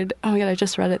word. Oh my god, I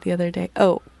just read it the other day.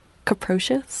 Oh,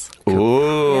 capricious.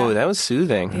 Ooh, Yeah. that was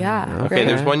soothing. Yeah. Okay, great.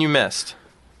 there's one you missed.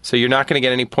 So you're not going to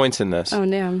get any points in this. Oh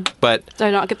damn. But Did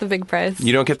I not get the big prize?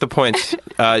 you don't get the points.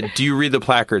 Do you read the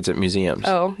placards at museums?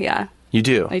 Oh yeah, You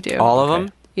do? I do. All of Okay.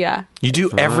 them? Yeah. You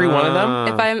do every one of them?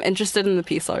 If I'm interested in the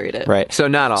piece, I'll read it. Right. So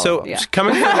not all So of them. Yeah.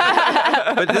 coming from,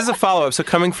 but this is a follow-up. So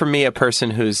coming from me, a person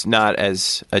who's not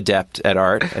as adept at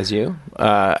art as you,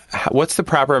 what's the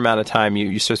proper amount of time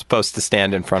you're supposed to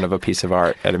stand in front of a piece of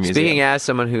art at a museum? Speaking as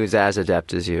someone who's as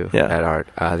adept as you Yeah. at art,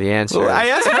 the answer Well, I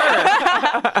is... asked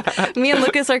her. Me and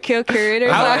Lucas are co-curators,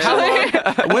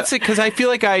 actually. What's it? Because I feel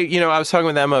like I was talking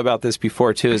with Emma about this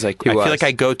before too. Is like I feel was. like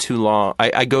I go too long.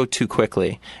 I go too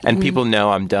quickly, and people know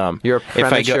I'm dumb. You're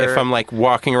if I'm like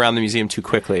walking around the museum too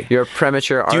quickly. You're a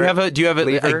premature art Do you have a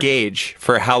leaver? gauge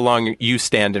for how long you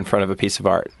stand in front of a piece of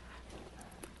art?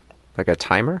 Like a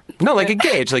timer? No, like a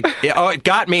gauge. Like, oh, it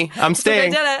got me. I'm I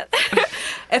staying. did it.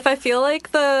 If I feel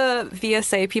like the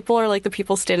VSA people or like the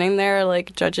people standing there are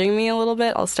like judging me a little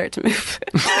bit, I'll start to move.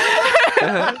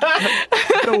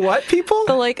 The what people?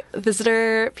 The like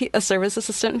visitor, service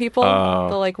assistant people,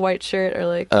 the like white shirt or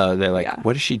like, They're like, Yeah.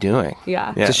 what is she doing?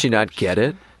 yeah. Yeah. Does she not get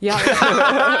it?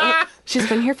 Yeah. She's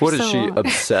been here for What so is she long.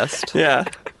 obsessed Yeah.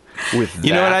 with?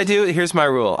 You know what that? I do? Here's my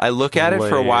rule. I look at it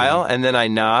for a Lame. while and then I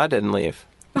nod and leave.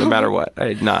 No matter what,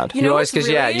 I nod. You know always what's because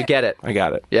really- you get it. I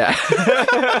got it. Yeah.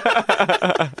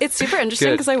 It's super interesting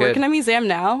Good, because I work good. in a museum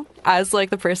now as like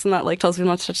the person that like tells me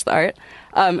not to touch the art,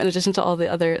 in addition to all the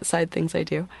other side things I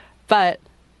do. But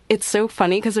it's so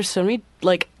funny because there's so many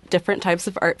like different types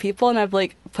of art people, and I've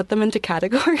like put them into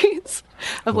categories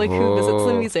of like who visits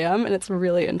the museum, and it's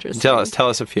really interesting. Tell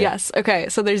us a few. Yes. Okay.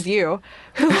 So there's you.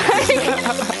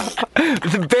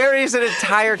 The berries an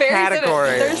entire category.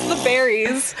 There's the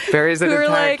berries. Berries an who are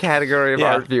entire like- category of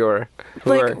Yeah. art viewer.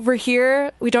 Like we're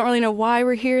here. We don't really know why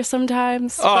we're here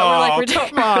sometimes. But we're like we're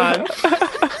come on.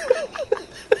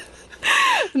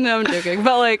 No, I'm joking.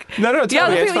 But like No, tell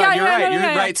me. the It's people- fine. You're right. no,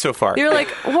 You're right so far. You're like,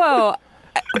 whoa.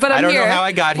 But I'm I don't here. know how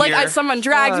I got like, here. someone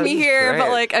dragged Oh, me this is here, but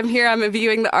great. like I'm here. I'm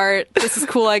viewing the art. This is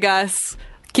cool, I guess.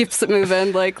 Keeps it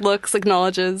moving. Like looks,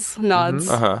 acknowledges, nods.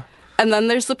 Uh-huh. And then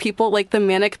there's the people like the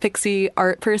manic pixie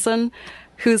art person,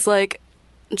 who's like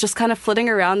just kind of flitting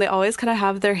around. They always kind of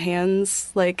have their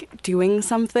hands like doing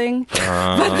something, but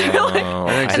they're like, I know and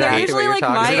they're exactly usually what like you're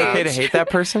talking my Is it about. okay to age. hate that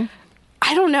person?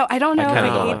 I don't know. I don't know if kinda I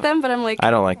don't hate like them, but I'm like, I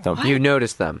don't like them. You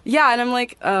notice them. yeah, and I'm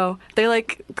like, oh, they're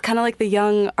like kind of like the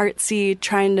young artsy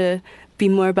trying to be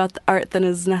more about the art than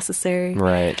is necessary.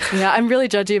 Right. Yeah, I'm really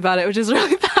judgy about it, which is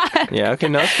really bad. Yeah, okay,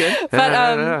 no, it's good. But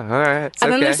No. All right. It's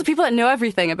and then okay. there's the people that know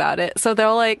everything about it, so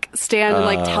they'll like stand and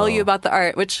like tell you about the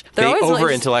art, which they're They always really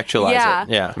over-intellectualize yeah. it.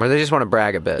 Yeah. Or they just want to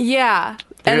brag a bit. Yeah,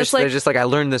 and it's like they're just like, I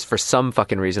learned this for some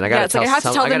fucking reason. I yeah, gotta it's like I have to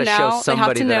tell tell I them gotta now. show They have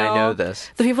somebody to that know. I know this.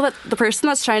 The person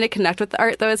that's trying to connect with the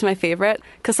art though is my favorite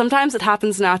because sometimes it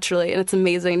happens naturally and it's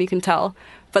amazing and you can tell.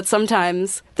 but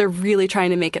sometimes they're really trying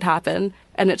to make it happen,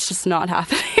 and it's just not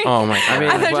happening. Oh my god! I mean,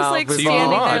 And they're well, just, like, we've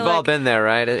standing all, there, we've all like- been there,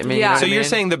 right? I mean, Yeah. you know So what I you're mean?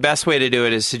 saying the best way to do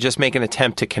it is to just make an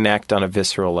attempt to connect on a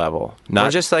visceral level,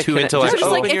 not just, like, too connect- Or intellectual.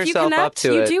 just like open if you yourself up connect,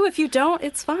 to you it. do. If you don't,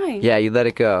 it's fine. Yeah, you let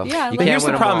it go. Yeah, you like- But here's can't the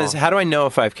win 'em problem: all. is how do I know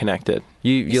if I've connected?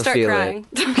 you'll Start feel crying.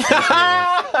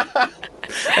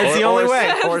 That's the only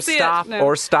way. Or See it, stop. no.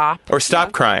 Or stop. Or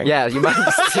stop crying. Yeah, you might.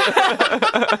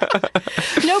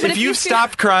 No, but If you you've feel-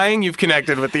 stopped crying, you've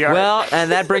connected with the art. Well, and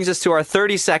that brings us to our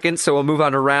 30 seconds, so we'll move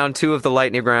on to round 2 of the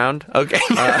lightning round. okay.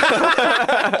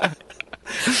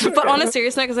 But on a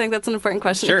serious note, because I think that's an important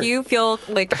question. Sure. If you feel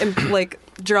like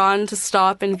drawn to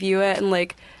stop and view it, and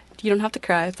like you don't have to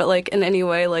cry, but like in any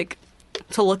way, like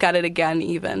to look at it again,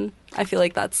 even I feel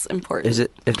like that's important. Is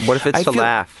it? What if it's I to feel-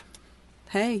 laugh?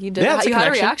 Hey, you did. Yeah, it's a You had a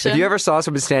connection. reaction. If you ever saw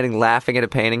someone standing laughing at a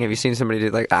painting, have you seen somebody do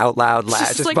like out loud laugh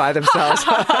Just just like, by themselves?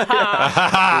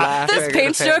 Laughing This at a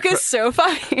paint stroke painting. is so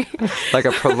funny. like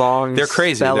a prolonged. They're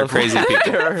crazy. spell They're of crazy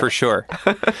people, for sure.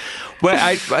 But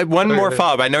I one more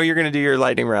follow-up. I know you're going to do your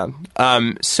lightning round.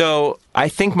 So I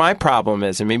think my problem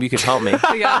is, and maybe you could help me,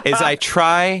 Yeah. is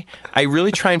I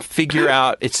really try and figure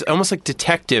out, it's almost like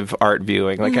detective art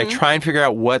viewing. Like I try and figure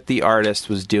out what the artist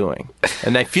was doing.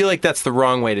 And I feel like that's the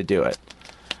wrong way to do it.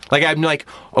 Like I'm like,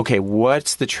 okay,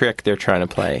 what's the trick they're trying to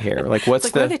play here? Like what's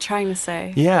Like, the... what are they trying to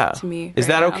say? yeah. To me, Is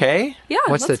right that now? okay? Yeah.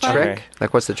 What's the that's fine. trick? Okay.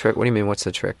 Like, what's the trick? What do you mean? What's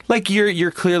the trick? Like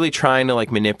you're clearly trying to like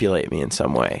manipulate me in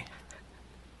some way.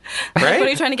 Right? What are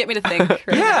you trying to get me to think? Right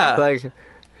yeah. Like,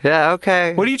 yeah,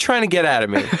 okay. What are you trying to get out of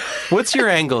me? What's your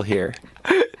angle here?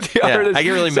 The Yeah, artist- I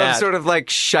get really some mad. sort of like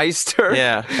shyster.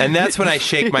 Yeah, and that's when I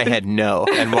shake my head no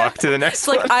and walk to the next It's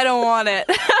like, one. I don't want it.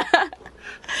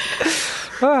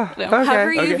 No,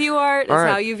 however you Okay. view art is All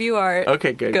right. how you view art.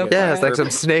 Okay, good. Go good. for Yeah, it. it's like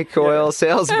some snake oil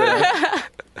salesman.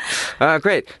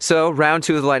 Great. So, round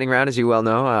 2 of the lightning round, as you well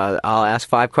know, I'll ask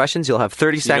 5 questions. You'll have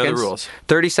 30 You know the seconds. rules.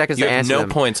 30 seconds You to have answer no them.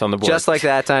 points on the board. Just like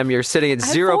that time, you're sitting at I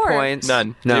have 0 4. points.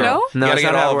 None. No, Zero. no, You gotta that's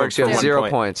get not all how of it them works. You for have 1 0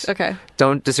 point. points. Okay.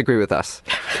 Don't disagree with us.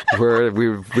 we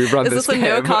run Is this this a game.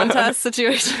 no contest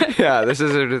situation? Yeah,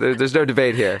 there's no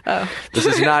debate here. Oh. This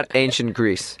is not ancient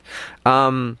Greece.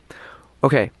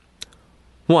 Okay.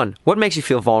 1, what makes you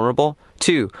feel vulnerable?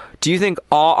 2, do you think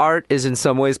all art is in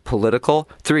some ways political?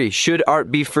 3, should art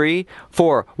be free?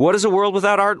 4, what does a world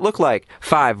without art look like?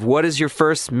 5, what is your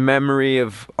first memory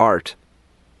of art?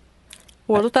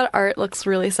 World without art looks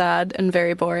really sad and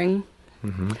very boring.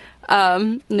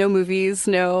 No movies,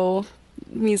 no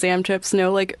museum trips,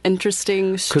 no like interesting.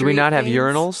 Could we street not have things.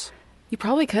 urinals? You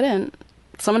probably couldn't.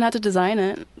 Someone had to design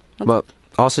it. But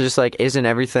also just like, isn't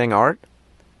everything art?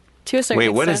 To a certain Wait,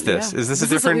 what is extent, this? yeah. Is this a what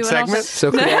different we went off segment? of. So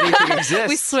could anything exist?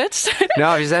 We switched.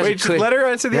 No, just Wait, just let her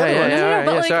answer the Yeah, other yeah, one. yeah. No, all right,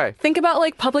 but yeah, like, sorry. think about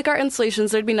like public art installations.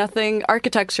 There'd be nothing.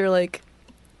 Architecture, like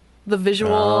the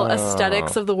visual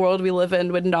aesthetics of the world we live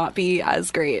in, would not be as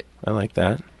great. I like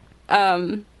that.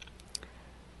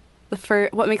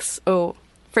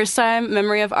 First time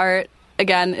memory of art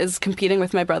again is competing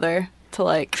with my brother to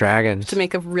like Dragons. to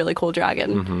make a really cool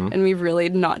dragon, Mm-hmm. and we really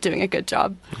not doing a good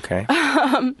job. Okay.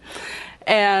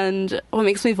 And what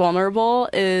makes me vulnerable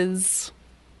is,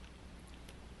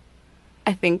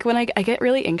 I think when I get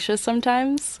really anxious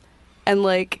sometimes, and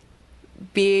like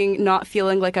not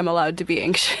feeling like I'm allowed to be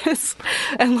anxious,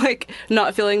 and like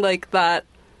not feeling like that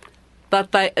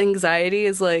anxiety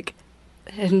is like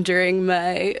hindering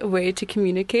my way to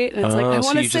communicate. And it's like, I so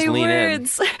want to you just say lean in.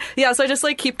 words. Yeah, so I just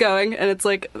like keep going, and it's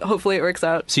like, hopefully it works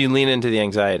out. So you lean into the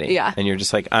anxiety. Yeah. And you're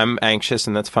just like, I'm anxious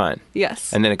and that's fine.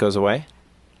 Yes. And then it goes away?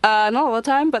 Not all the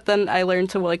time, but then I learn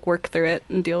to like work through it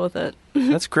and deal with it.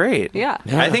 That's great. Yeah.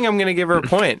 I think I'm going to give her a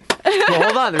point. Well,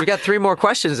 hold on. We got 3 more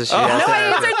questions that she has. No, I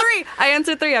answered 3. I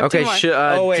answered 3. I have Okay, 2 more.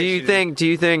 Oh, wait, do you she think? Do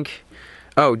you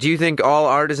think all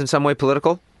art is in some way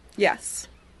political? Yes,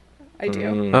 I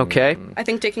do. Okay. I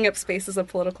think taking up space is a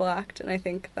political act, and I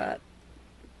think that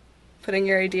putting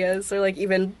your ideas, or like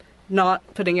even not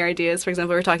putting your ideas, for example,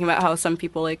 we were talking about how some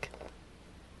people like,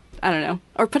 I don't know,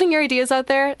 or putting your ideas out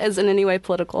there is in any way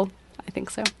political. I think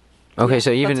so. Okay,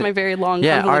 so even That's my very long,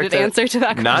 Yeah, convoluted art- answer to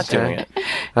that question. Not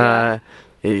doing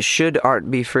it. should art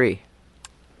be free?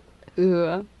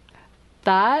 Ooh.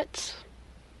 That,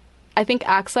 I think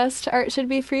access to art should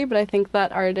be free, but I think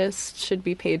that artists should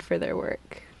be paid for their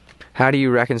work. How do you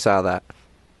reconcile that?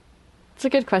 It's a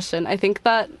good question. I think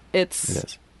that it's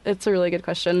a really good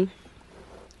question.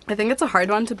 I think it's a hard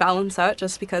one to balance out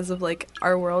just because of like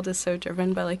our world is so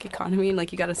driven by like economy and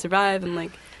like you got to survive and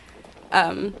like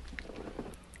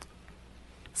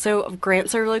so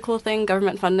grants are a really cool thing,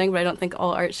 government funding, but I don't think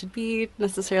all art should be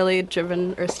necessarily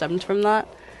driven or stemmed from that.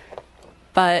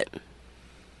 But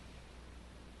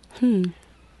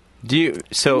Do you?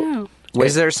 So No.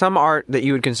 Is there some art that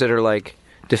you would consider like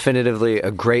definitively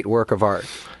a great work of art?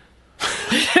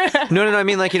 No. I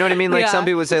mean, like, you know what I mean? Like, Yeah. some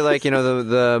people would say, like, you know,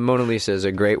 the Mona Lisa is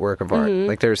a great work of art.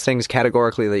 Like, there's things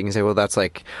categorically that you can say, well, that's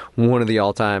like one of the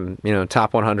all-time, you know,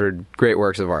 top 100 great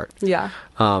works of art. Yeah.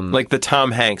 like the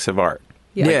Tom Hanks of art.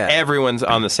 Yeah. Everyone's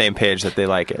on the same page that they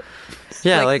like it.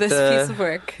 Yeah, like like this piece of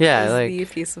work. yeah, is like- the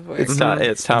piece of work. It's Tom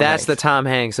that's Hanks. the Tom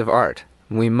Hanks of art.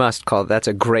 We must call that's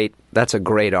a great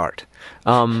art.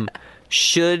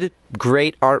 Should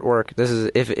great artwork, this is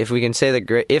if we can say that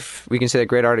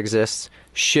great art exists,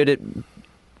 should it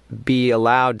be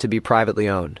allowed to be privately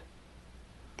owned?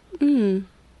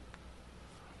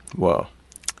 Whoa.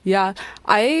 Yeah,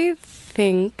 I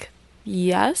think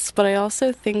yes, but I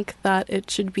also think that it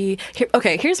should be.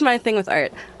 Here's my thing with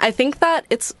art. I think that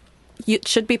it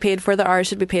should be paid for. The art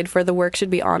should be paid for. The work should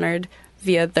be honored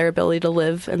via their ability to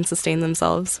live and sustain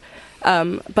themselves.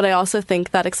 But I also think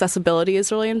that accessibility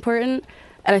is really important.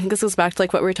 And I think this goes back to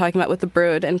like what we were talking about with the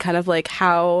Brood and kind of like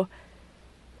how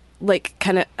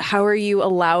are you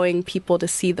allowing people to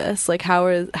see this? Like how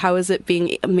is it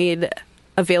being made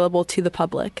available to the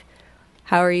public?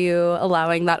 How are you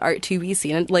allowing that art to be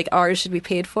seen? And, like, art should be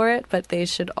paid for it, but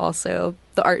the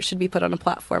art should be put on a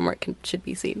platform where it should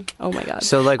be seen. Oh my God.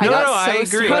 So, like, I no, got no, I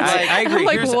so agree. smart. I agree. I'm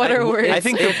like, Here's- what are words? I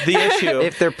think the issue.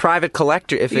 if they're private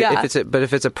collector, if Yeah.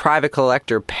 it's a private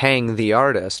collector paying the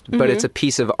artist, but it's a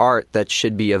piece of art that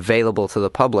should be available to the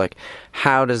public,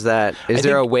 how does that? Is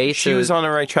there a way she to? was on the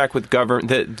right track with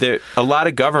government? A lot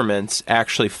of governments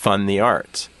actually fund the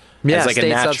arts. Yeah, as like a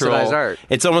natural state-subsidized art.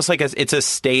 It's almost like it's a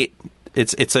state.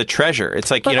 It's a treasure.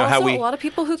 It's like But how also, we a lot of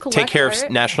people who collect take care art, of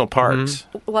national parks.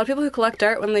 a lot of people who collect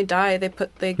art when they die, they give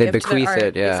to their bequeath art.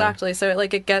 it, yeah. Exactly. So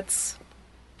it gets.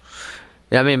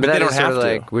 Yeah, I mean, but But they that don't is sort have of to.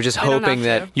 like we're just They don't hoping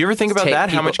have that. to. You ever think about that?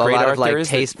 How much a great lot art of like there is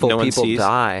that tasteful no one people sees?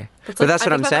 die. It's But like- that's I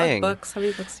what I'm think about that with saying. Books. How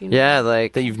many books do you know? Yeah,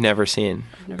 like. That you've never seen.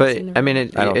 I've never But seen I mean, I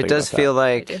don't it think does about feel that.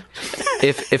 like I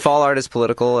do. if all art is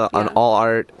political and Yeah. all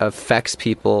art affects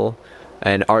people,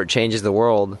 and art changes the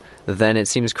world, then it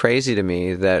seems crazy to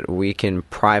me that we can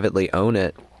privately own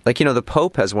it. Like, you know, the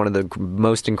Pope has one of the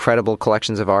most incredible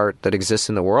collections of art that exists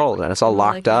in the world, and it's all We'll,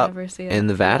 locked like, up never see it. in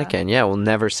the Vatican. Yeah, we'll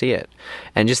never see it.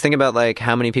 And just think about, like,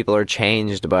 how many people are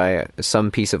changed by some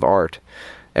piece of art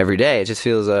every day. It just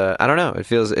feels, I don't know, it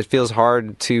feels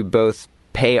hard to both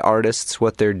pay artists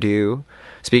what they're due.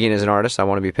 Speaking as an artist, I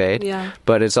want to be paid. Yeah.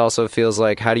 But it also feels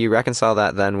like, how do you reconcile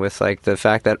that then with, like, the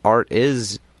fact that art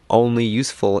is only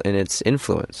useful in its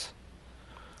influence?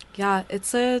 Yeah,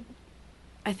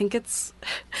 I think it's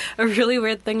a really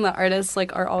weird thing that artists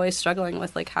like are always struggling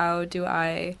with. Like, how do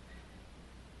I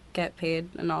get paid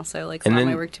and also like And allow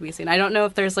then- my work to be seen? I don't know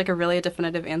if there's like a really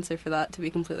definitive answer for that, to be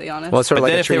completely honest. Well, it's sort of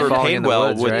But like then a if they tree were falling paid in the well,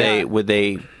 woods, would right?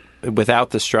 they without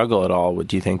the struggle at all?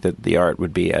 Do you think that the art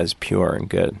would be as pure and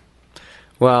good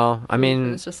Well, I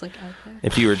mean, it's just like out there.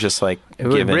 if you were just like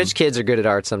given? rich kids are good at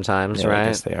art sometimes, Yeah, I right?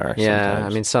 guess they are Yeah,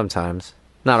 sometimes. I mean, sometimes.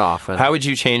 Not often. How would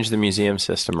you change the museum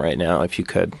system right now if you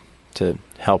could to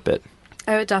help it?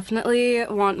 I would definitely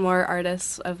want more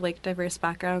artists of like diverse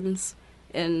backgrounds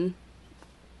in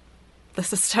the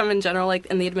system in general, like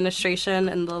in the administration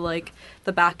and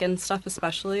the back end stuff,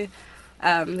 especially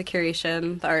the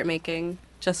curation, the art making,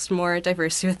 just more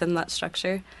diversity within that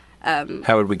structure.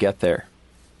 How would we get there?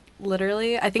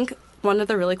 Literally, I think one of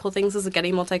the really cool things is the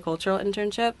Getty Multicultural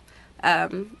Internship.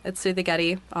 It's through the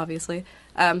Getty, obviously,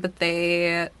 but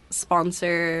they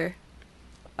sponsor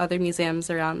other museums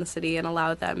around the city and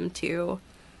allow them to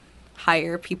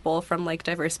hire people from like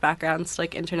diverse backgrounds to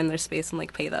like intern in their space and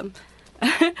like pay them.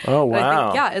 Oh And I wow!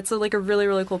 think, yeah, it's like a really,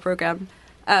 really cool program.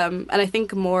 And I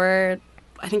think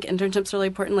internships are really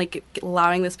important, like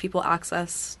allowing those people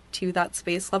access to that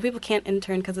space. A lot of people can't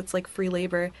intern because it's like free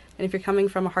labor. And if you're coming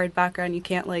from a hard background, you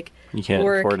can't You can't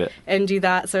work afford it. and do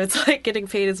that. So it's like getting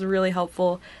paid is really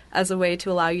helpful as a way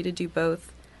to allow you to do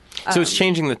both. So it's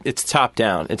changing. It's top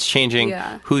down. It's changing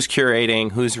Yeah. who's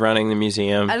curating, who's running the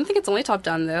museum, I don't think it's only top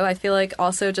down though. I feel like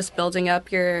also just building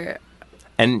up your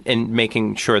and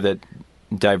making sure that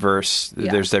there's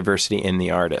diversity in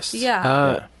the artists.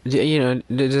 You know,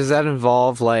 does that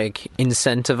involve like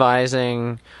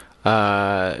incentivizing,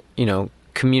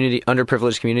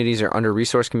 underprivileged communities or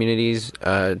under-resourced communities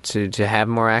to have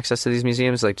more access to these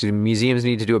museums? Like, do museums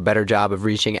need to do a better job of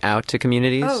reaching out to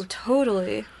communities? Oh,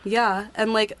 totally. Yeah.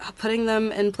 And like putting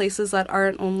them in places that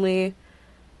aren't only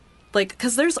like,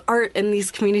 because there's art in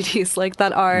these communities like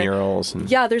that are Murals. And,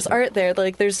 yeah, there's art there.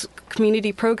 Like there's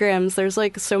community programs. There's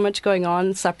like so much going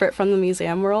on separate from the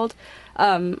museum world.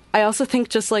 I also think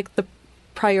just like the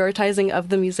prioritizing of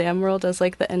the museum world as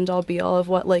like the end all be all of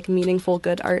what like meaningful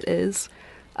good art is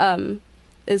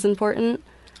is important.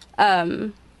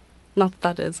 Not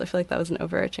that that is. I feel like that was an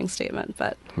overarching statement,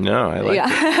 but No, I like it.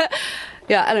 yeah.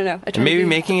 Yeah, I don't know. I try to Maybe be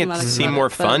making it diplomatic seem about more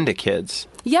but- fun to kids.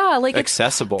 Yeah, like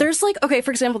Accessible. There's like, okay,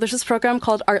 for example, there's this program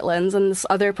called Art Lens and this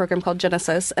other program called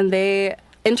Genesis, and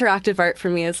interactive art for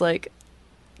me is like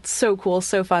so cool,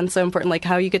 so fun, so important. Like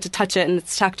how you get to touch it and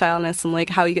its tactileness, and like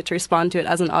how you get to respond to it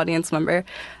as an audience member.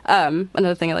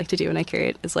 Another thing I like to do when I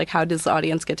curate is like, how does the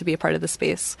audience get to be a part of the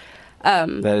space? That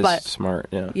is but- smart,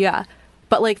 yeah. Yeah.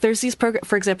 But like there's these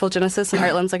for example, Genesis and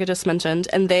Art Lens, like I just mentioned,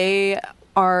 and they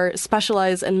are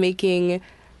specialized in making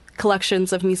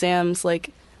collections of museums like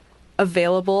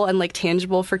available and like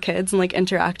tangible for kids and like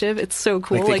interactive. It's so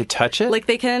cool. Like they could touch it? Like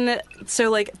they can,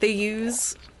 so like they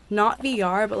use not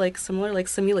VR, but like similar like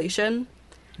simulation.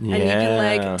 Yeah. And you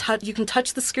can like you can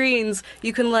touch the screens.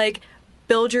 You can like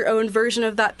build your own version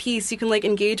of that piece. You can like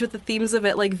engage with the themes of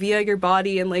it like via your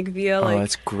body and like via like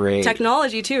that's great.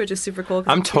 technology too, which is super cool.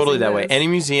 'cause I'm it's totally using that way. those. Any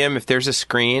museum, if there's a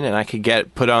screen and I could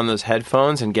put on those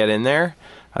headphones and get in there,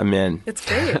 I'm in. It's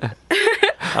great.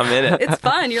 I'm in it. It's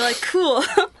fun. You're like, cool.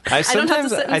 I don't have to sometimes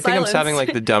sit in I think I'm silence. sounding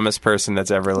like the dumbest person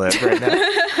that's ever lived right now.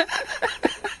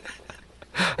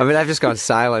 I mean, I've just gone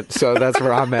silent, so that's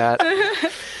where I'm at.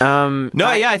 No,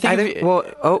 yeah, I think. if-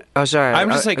 well, sorry. I'm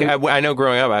just like I know.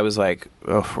 Growing up, I was like,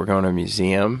 "Oh, we're going to a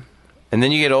museum," and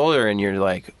then you get older, and you're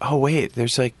like, "Oh, wait,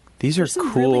 there's like these are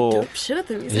Some cool." really dope shit at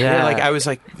the museum. Yeah. Yeah, like I was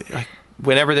like,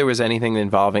 whenever there was anything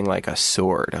involving like a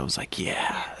sword, I was like,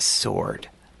 "Yeah, a sword."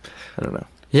 I don't know.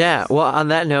 Yeah, well, on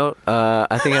that note,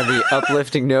 I think on the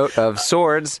uplifting note of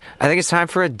swords, I think it's time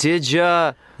for a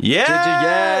Didya.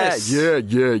 Yes.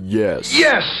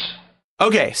 Yes.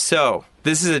 Okay, so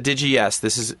this is a Digi Yes.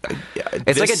 This is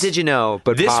It's like a Did You Know,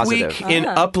 but this positive. week in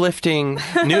uplifting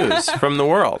news from the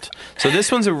world. So this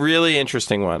one's a really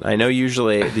interesting one. I know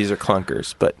usually these are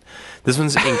clunkers, but this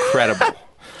one's incredible.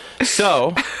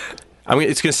 So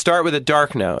it's going to start with a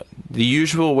dark note. The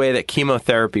usual way that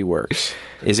chemotherapy works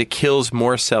is it kills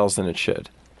more cells than it should.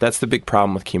 That's the big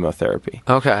problem with chemotherapy.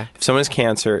 Okay. If someone has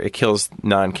cancer, it kills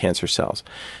non-cancer cells.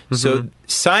 So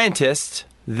scientists,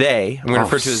 I'm going to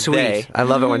refer to as sweet. they, I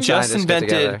love it when just scientists get invented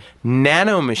together.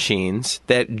 nanomachines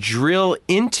that drill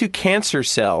into cancer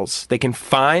cells. They can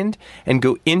find and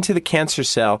go into the cancer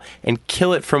cell and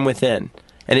kill it from within.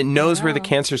 And it knows where the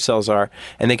cancer cells are.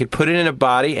 And they could put it in a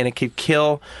body and it could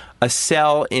kill a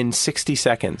cell in 60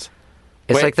 seconds.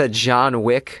 It's Wait. like the John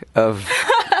Wick of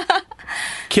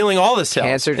Killing all the cells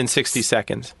Cancer- in 60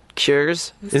 seconds.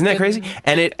 cures. Isn't that crazy?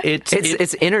 And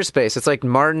It's inner space. It's like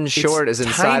Martin Short is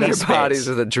inside tiny our space. bodies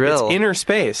with a drill. It's inner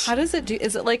space. How does it do?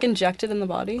 Is it like injected in the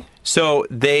body? So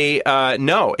they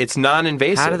no, it's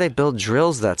non-invasive. How do they build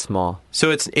drills that small?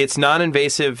 So it's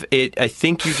non-invasive. I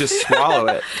think you just swallow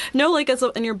it. No, like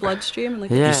in your bloodstream and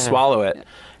like Yeah. You swallow it,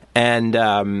 and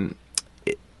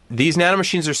these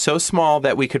nanomachines are so small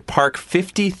that we could park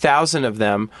 50,000 of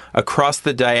them across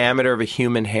the diameter of a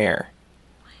human hair.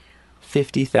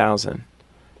 50,000.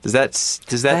 Does that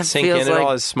That sink in feels at all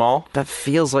like- as small? That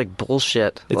feels like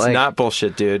bullshit. It's not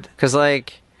bullshit, dude. Because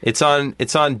like It's on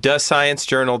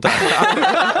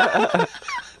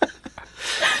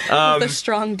DaScienceJournal.com. the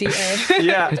strong DA.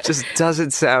 Yeah. it just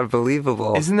doesn't sound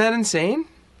believable. Isn't that insane?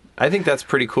 I think that's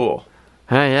pretty cool.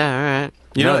 Oh, yeah, all right.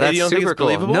 You no, don't- that's you don't think super it's cool.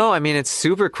 believable? No, I mean it's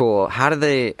super cool. How do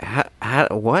they?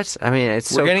 What? I mean, it's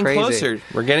so We're getting crazy. closer.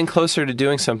 We're getting closer to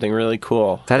doing something really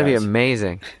cool. That'd be guys.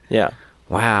 amazing. Yeah.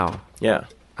 Wow. Yeah.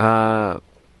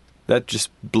 That just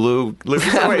blew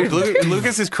Lucas. Wait,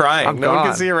 Lucas is crying. I'm no one gone.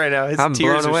 can see it right now. His I'm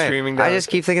tears blown are away. streaming down. I just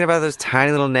keep thinking about those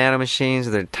tiny little nanomachines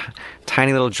with their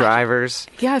tiny little drivers.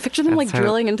 Yeah, I picture them like That's how-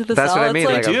 drilling into the that's cell. what I mean,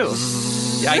 It's like like, a- do.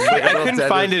 I couldn't Little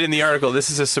find dead- it in the article. This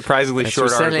is a surprisingly Thanks short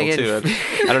for article sending too.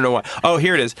 it. I don't know why. Oh,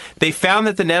 here it is. They found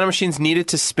that the nanomachines needed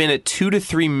to spin at 2 to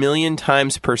 3 million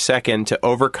times per second to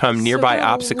overcome nearby so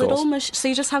obstacles. so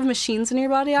you just have machines in your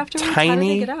body afterwards? How do they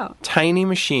Tiny, get out? tiny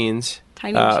machines.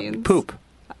 Tiny machines. Poop.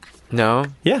 No,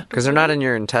 Yeah, because they're not in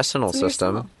your intestinal in your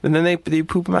system. cell. and then they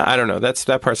poop them out. I don't know. That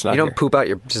part's not. You don't here. poop out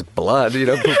your just blood. You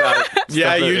don't poop out.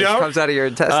 Yeah, stuff you that don't? comes out of your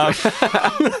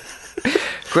intestine.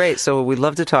 Great. So we'd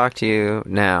love to talk to you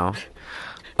now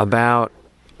about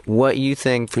what you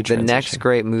think Good the next transition.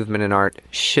 great movement in art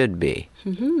should be.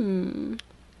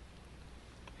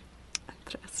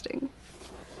 Interesting.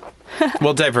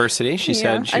 Well, diversity. She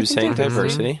said she I was think saying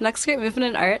diversity. Next great movement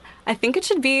in art, I think it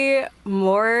should be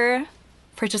more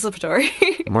participatory.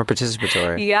 More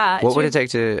participatory. Yeah, it What would it should- take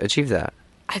to achieve that?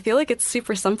 I feel like it's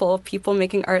super simple. People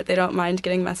making art, they don't mind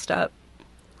getting messed up.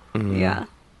 Mm-hmm. Yeah.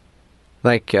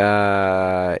 Like,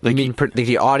 you mean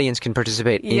the audience can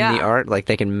participate in Yeah. the art? Like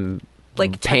they can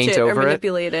Like touch paint it or over it?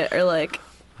 manipulate it or like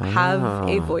have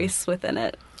a voice within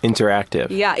it. interactive.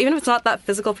 Yeah, even if it's not that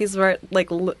physical piece of art, like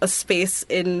a space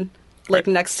in like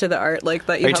next to the art, like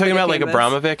that. Are you talking about like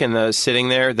Abramovic and the sitting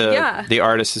there, the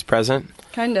artist is present?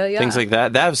 Kinda, yeah. Things like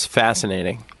that. That was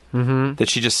fascinating. Mm-hmm. That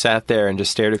she just sat there and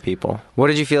just stared at people. What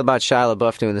did you feel about Shia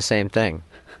LaBeouf doing the same thing?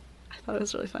 I thought it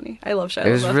was really funny. I love Shia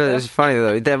LaBeouf. It was funny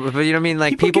though. But you know what I mean?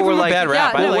 Like people were give him like, a bad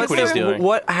rap. I like what he's doing.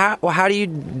 How do you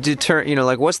deter? You know,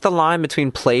 like what's the line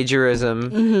between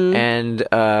plagiarism and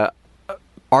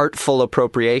artful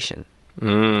appropriation?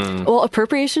 Well,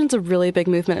 appropriation is a really big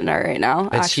movement in art right now.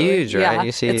 It's huge, right? Yeah.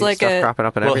 You see it's like stuff cropping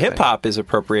up in everything. Well, hip hop is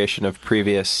appropriation of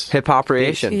previous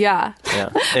hip-hoppriation. Yeah.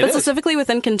 It but is. specifically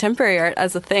within contemporary art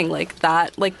as a thing, like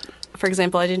that, like, for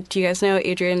example, do you guys know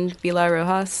Adrian Villa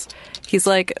Rojas? He's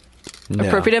like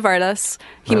appropriative artist.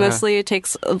 He mostly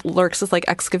works with like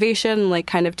excavation, like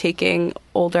kind of taking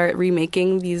old art,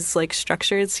 remaking these like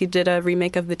structures. He did a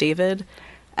remake of the David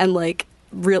and like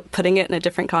putting it in a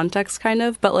different context kind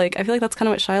of, but like I feel like that's kind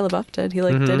of what Shia LaBeouf did. He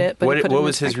like did it, but he put it what in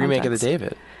was a his different remake context. of the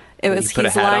David? It was He put a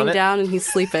he's hat on lying it? down and he's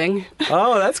sleeping.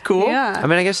 Oh, that's cool. Yeah. I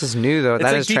mean, I guess it's new though.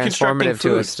 That like is deconstructing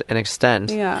transformative to an extent.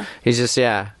 Yeah. He's just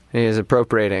He's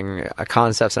appropriating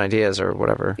concepts and ideas or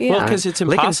whatever. Yeah. Well, because it's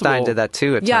impossible. Lichtenstein did that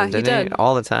too at Yeah, times, he didn't did.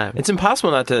 All the time. It's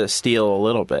impossible not to steal a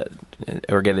little bit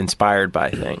or get inspired by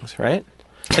things, right?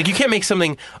 Like you can't make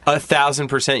something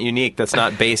 1,000% unique that's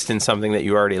not based in something that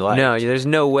you already like. No, there's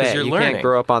no way. you're You learning. can't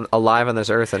grow up alive on this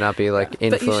earth and not be like But you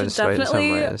should influenced by it in some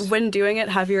definitely, ways. when doing it,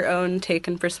 have your own take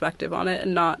and perspective on it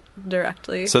and not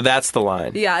directly. So that's the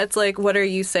line. Yeah, it's like, what are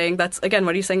you saying? What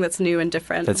are you saying that's new and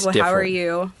different? That's How are different.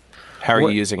 you? How are you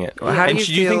using it? How do and you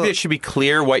do you think feel- that it should be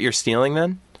clear what you're stealing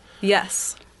then?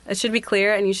 Yes. It should be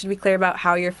clear, and you should be clear about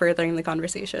how you're furthering the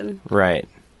conversation. Right.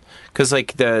 Because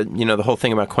like the whole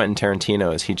thing about Quentin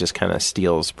Tarantino is he just kind of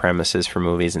steals premises from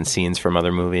movies and scenes from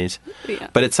other movies. Yeah.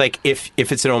 But it's like if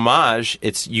it's an homage,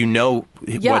 it's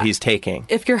what he's taking.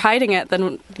 If you're hiding it,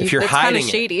 then If you're it's hiding kind of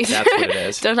it, shady. that's what it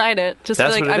is. Don't hide it. Just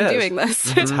That's be like, what it I'm is. doing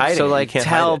this. It's hiding. So You like can't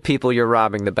tell hide it. people you're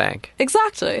robbing the bank.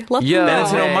 Exactly. Let Yeah. them know. Then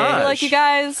it's an homage. Be like, you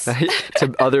guys.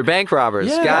 To other bank robbers.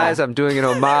 Yeah. Guys, I'm doing an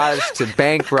homage to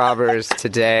bank robbers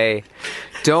today.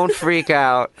 Don't freak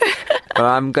out. But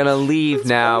I'm going to leave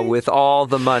now with all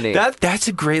the money. That's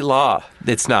a great law.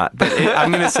 It's not, but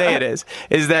I'm going to say it is.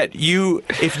 Is that if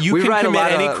you we can write commit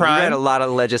any we write crime? a lot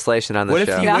of legislation on the What if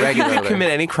show. you can regularly. commit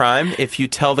any crime if you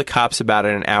tell the cops about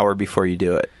it an hour before you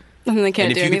do it? And they can't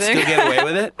And if do you can anything. still get away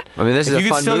with it, I mean, this is if a you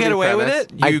fun can still movie get away with premise.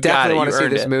 it, I you got definitely it. want You to see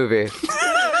earned this it. movie.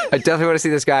 I definitely want to see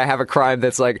this guy have a crime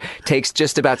that's like takes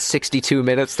just about 62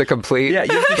 minutes to complete. Yeah,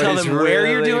 you have to but tell he's them where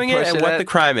you're really doing it and pushing what the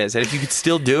crime is, and if you could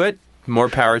still do it, more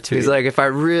power to He's you. like, if I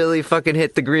really fucking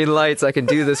hit the green lights, I can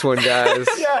do this one, guys.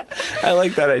 yeah, I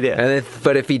like that idea.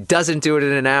 But if he doesn't do it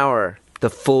in an hour, the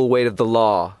full weight of the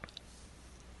law.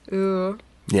 Ooh.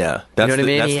 Yeah, that's You know what I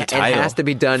mean? That's the It title. has to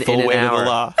be done Full in an weight hour. of the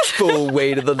law. Full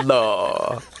weight of the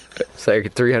law. It's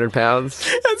like 300 pounds.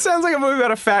 That sounds like a movie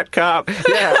about a fat cop.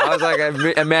 Yeah, I was like,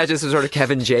 I imagine some sort of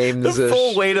Kevin James. The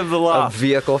full weight of the law. A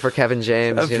vehicle for Kevin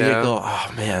James, A you vehicle. know?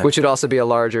 Oh man, Which would also be a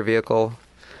larger vehicle.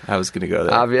 I was going to go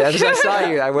there. Obviously, I saw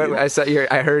you. I saw your.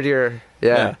 I heard your.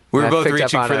 Yeah, We were I both picked up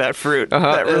reaching on for it. that fruit,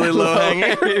 that really low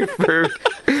hanging fruit.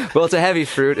 Well, it's a heavy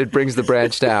fruit. It brings the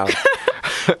branch down.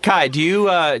 Kai,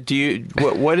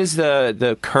 what is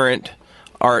the current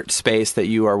art space that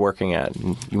you are working at?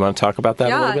 You want to talk about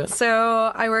that a little bit?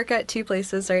 So I work at two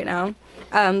places right now.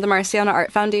 The Marciana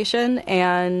Art Foundation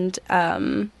and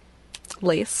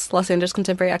LACE, Los Angeles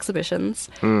Contemporary Exhibitions.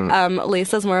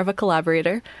 LACE is more of a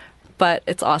collaborator, but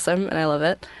it's awesome and I love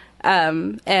it.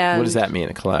 And What does that mean,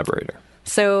 a collaborator?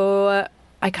 So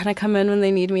I kind of come in when they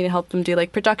need me to help them do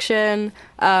like production.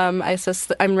 I'm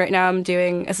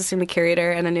doing assisting the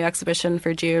curator in a new exhibition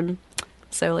for June.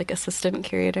 So like assistant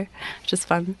curator, which is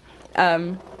fun.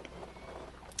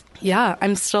 Yeah,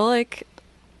 I'm still like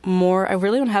I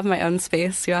really want to have my own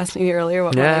space. You asked me earlier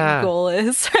what my goal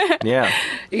is. Yeah.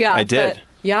 Yeah. I did. but-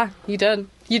 yeah, you did.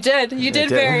 You did,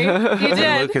 Barry. You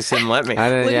did. Lucas didn't let me. I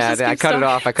didn't. Lucas Yeah, just I keeps cut it talking.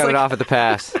 off. I cut it off at the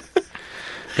pass.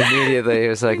 Immediately, it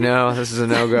was like, no, this is a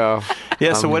no-go.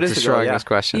 Yeah, so I'm what is the goal? destroying Yeah. this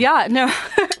question? Yeah, no.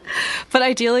 But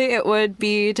ideally, it would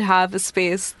be to have a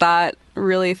space that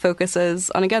really focuses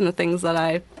on, again, the things that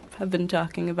I have been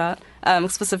talking about,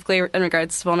 specifically in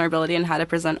regards to vulnerability and how to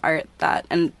present art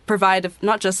and provide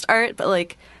not just art, but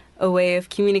like a way of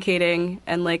communicating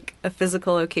and like a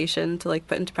physical location to like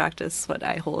put into practice what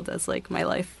I hold as like my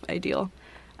life ideal.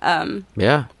 Yeah,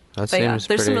 that But seems yeah, there's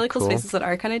pretty some really cool spaces that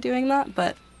are kind of doing that,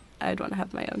 but I'd want to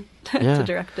have my own Yeah. to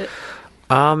direct it.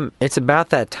 It's about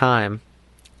that time.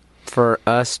 for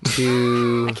us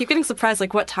to. I keep getting surprised.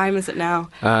 Like, what time is it now?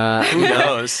 Who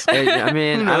knows? I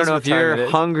mean, I don't know what if time it you're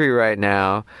is. hungry right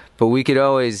now, but we could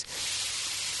always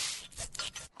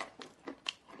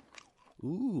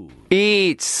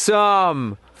eat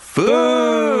some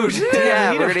food.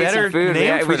 Yeah, we need we're a gonna eat better some food. name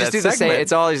Yeah, for we just that do the same. segment.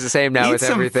 It's always the same now Eat with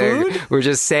some everything. food? We're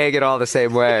just saying it all the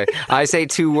same way. I say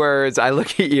 2 words. I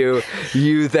look at you.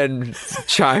 You then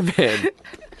chime in,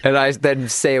 and I then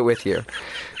say it with you.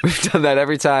 We've done that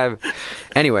every time.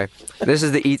 Anyway, this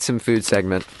is the Eat Some Food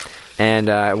segment. And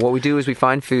what we do is we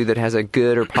find food that has a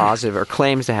good or positive or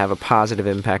claims to have a positive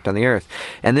impact on the earth.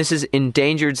 And this is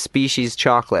endangered species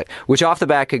chocolate, which off the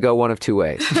bat could go one of 2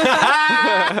 ways.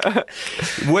 The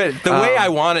way I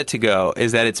want it to go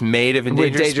is that it's made of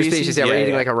endangered species. Yeah, we're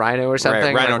eating like a rhino or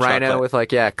something. Right, like rhino chocolate. with like,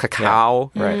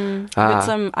 cacao. Right. With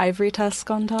some ivory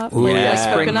tusk on top. Ooh, like, yeah, like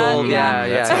sprinkled. coconut.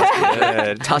 Yeah.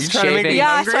 Good. Tusk You trying to make shaving. me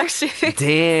Yeah, hungry? actually.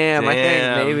 Damn, I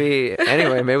Damn.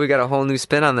 think maybe we got a whole new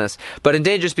spin on this. But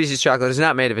endangered species chocolate is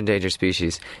not made of endangered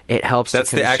species. It helps That's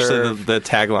to conserve the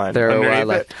tagline. their underneath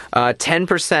wildlife. it.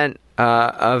 10%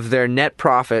 of their net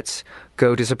profits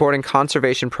go to supporting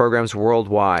conservation programs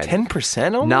worldwide.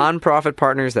 10% only? Nonprofit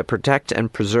partners that protect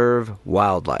and preserve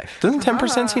wildlife. Doesn't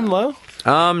 10% seem low?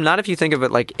 Not if you think of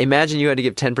it like, imagine you had to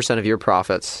give 10% of your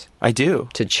profits I do.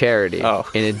 to charity Oh.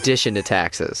 in addition to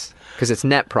taxes. Because it's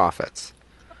net profits.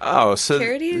 Oh, so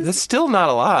Charities? that's still not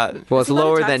a lot. Well, it's Isn't that a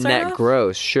lower tax than net write-off?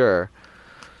 gross, sure.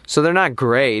 So they're not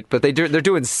great, but they're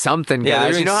doing something, Yeah, they're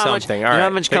guys. doing you know how much, something. you All know how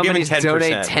right. much They're giving companies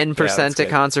donate 10%. 10% Yeah, that's to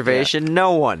good. conservation?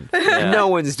 No one. No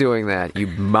one's doing that, you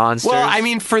monsters. Well, I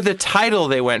mean, for the title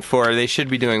they went for, they should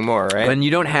be doing more, right? And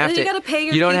you don't have Then to. you gotta pay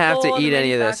your you don't have people to eat to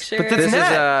any of this. manufacture. But that's this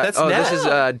net. is That's net.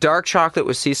 this is dark chocolate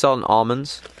with sea salt and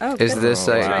almonds. Oh, is good. this?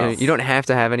 wow. You don't have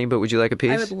to have any, but would you like a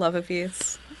piece? I would love a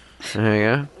piece. There you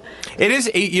go. It is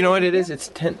 8. You know what it is? It's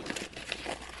 10.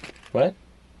 What?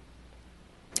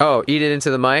 Oh, eat it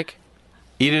into the mic.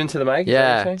 Eat it into the mic? Is Yeah.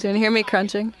 that what you're saying? Do you hear me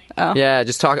crunching? Oh. Yeah,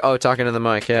 just talk. Oh, talking to the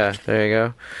mic. Yeah, there you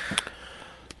go.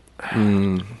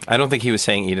 I don't think he was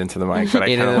saying eat into the mic, but I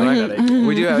Eat kind into of the like mic. that idea.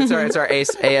 We do have it's our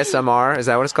ASMR. Is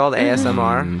that what it's called?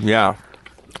 ASMR. Yeah.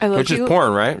 I love Which you. is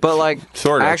porn, right? But like,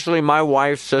 Sort of. actually, my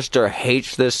wife's sister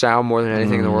hates this sound more than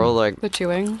anything in the world. Like The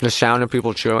chewing. the sound of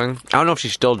people chewing. I don't know if she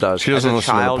still does. She doesn't As a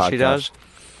listen to the child, she podcast. does.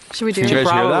 Should we do You She guys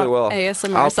hear probably that? will.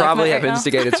 ASMR I'll segment probably have right now?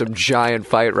 instigated some giant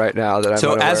fight right now that I'm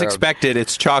So, unaware as of. expected,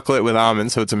 it's chocolate with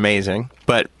almonds, so it's amazing.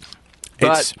 But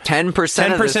it's 10%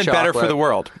 10% better for the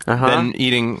world than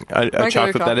eating a chocolate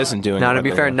that chocolate. isn't doing Now, it. to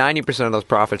be fair, 90% of those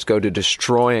profits go to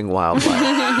destroying wildlife.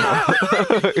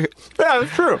 yeah, that's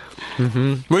true.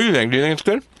 Mm-hmm. What do you think? Do you think it's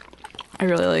good? I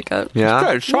really like it. Yeah?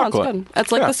 Good. It's No, chocolate. it's good.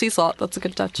 It's like Yeah. the sea salt. That's a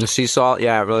good touch. The sea salt,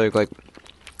 yeah, it really like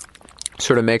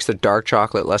sort of makes the dark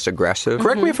chocolate less aggressive.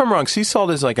 Correct me if I'm wrong. Sea salt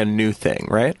is like a new thing,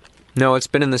 right? No, it's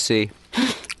been in the sea.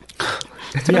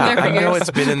 Yeah, there for I know years.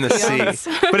 it's been in the sea,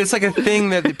 but it's like a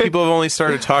thing that people have only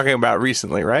started talking about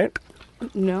recently, right?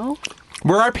 No?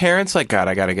 Were our parents like, God,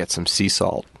 I got to get some sea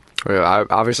salt?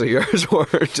 Obviously, yours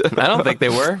weren't. I don't think they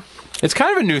were. It's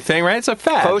kind of a new thing, right? It's a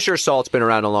fad. Kosher salt's been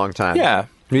around a long time. Yeah.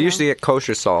 We used to get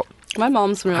kosher salt. My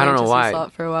mom's been really I don't know into why. sea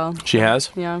salt for a while. She has?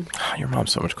 Yeah. Your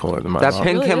mom's so much cooler than my That mom.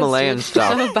 pink Really is, Himalayan dude.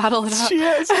 stuff. Gotta battle it out. She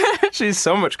is. She's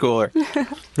so much cooler.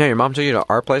 Yeah, your mom took you to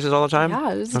art places all the time?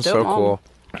 Yeah, it was a That's dope so mom. cool.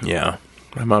 Yeah.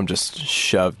 My mom just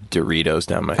shoved Doritos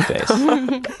down my face.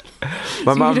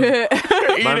 My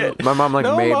mom like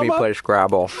No, made me Mama. play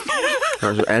Scrabble. There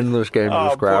was endless games Oh,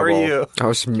 of Scrabble. poor you. I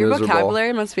was Your miserable.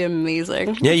 vocabulary must be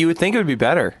amazing. Yeah, you would think it would be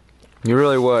better. You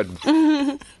really would.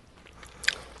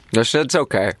 It's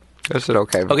okay. It's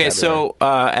okay. Okay, so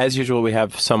as usual, we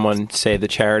have someone say the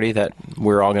charity that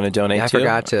we're all going to donate I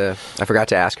to. forgot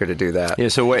to ask her to do that. Yeah,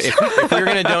 so if we were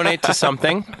going to donate to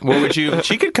something, what would you?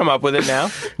 She could come up with it now.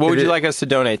 What would you like us to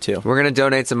donate to? We're gonna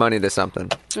donate some money to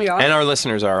something. Yeah. And our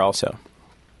listeners are also.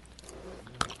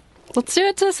 Let's do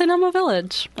it to St. Elmo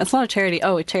Village. It's not a charity.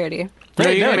 Oh, a charity. No,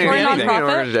 you Or can do a anything.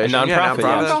 nonprofit? organization. A nonprofit,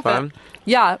 Yeah, yeah. that's fine.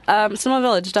 Yeah, St. Elmo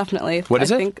Village, definitely. What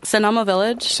is I it? think St. Elmo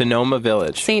Village. Sonoma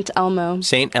Village. St. Elmo.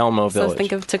 St. Elmo So Village.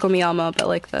 think of Tickle Me Elmo, but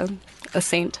like a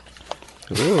saint.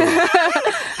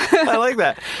 I like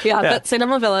that. Yeah, but St.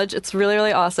 Elmo Village, it's really,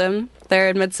 really awesome. They're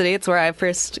in Mid-City. It's where I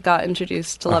first got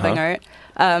introduced to loving art.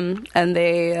 And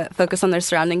they focus on their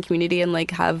surrounding community and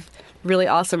like have really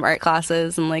awesome art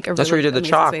classes and like a That's really where you did the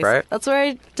amazing chalk, space. right? That's where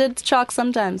I did chalk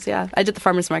sometimes, yeah. I did the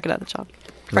farmer's market at the chalk.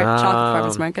 Chalk at the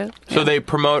farmer's market. So they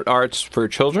promote arts for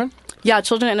children? Yeah,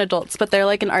 children and adults, but they're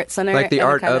like an art center. Like the and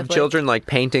art kind of like- children, like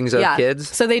paintings of yeah. kids,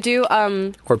 So they do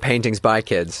or paintings by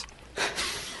kids.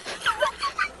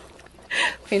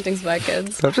 paintings by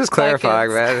kids. I'm just By clarifying,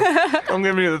 kids. man. I'm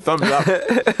giving you the thumbs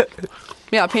up.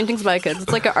 Yeah, paintings by kids.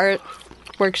 It's like an art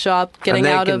workshop, getting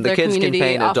And out of the their kids community, can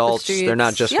paint off adults. the streets. They're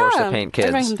not just forced to paint kids.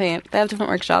 Everyone can paint. They have different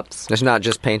workshops. It's not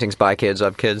just paintings by kids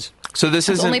of kids. So this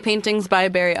It's isn't. only paintings by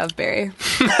Barry of Barry.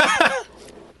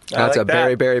 That's a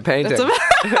that. Berry painting. so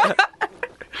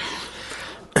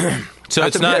That's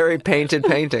it's a not. Berry painted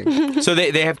painting. So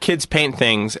they have kids paint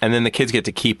things, and then the kids get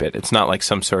to keep it. It's not like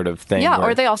some sort of thing. Yeah,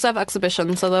 where- or they also have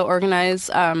exhibitions, so they'll organize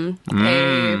a...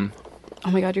 Oh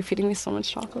my god, you're feeding me so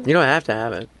much chocolate. You don't have to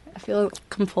have it. I feel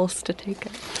compulsed to take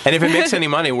it. And if it makes any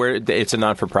money, it's a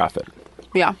non-for-profit.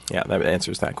 Yeah. Yeah, that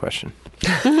answers that question.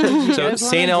 So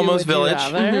St. Elmo's Village.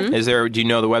 Is there? Do you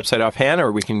know the website offhand,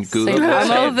 or we can Google it?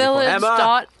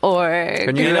 StElmoVillage.org.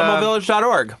 Can you,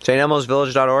 StElmoVillage.org.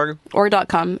 StElmosVillage.org? Or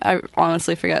 .com. I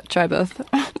honestly forget. Try both.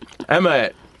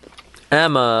 Emma,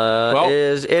 Emma Well,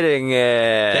 is eating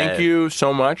it. thank you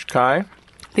so much, Kai.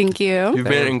 Thank you. You've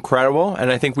been incredible, and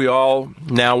I think we all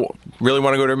now really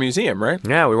want to go to a museum, right?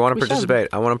 Yeah, we want to We should. participate.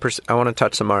 I want to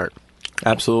touch some art.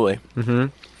 Absolutely. Mm-hmm.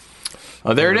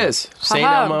 Oh, there it is. St.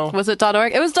 Haha. Elmo. Was it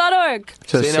 .org? It was .org.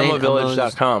 So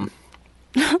StElmoVillage.com.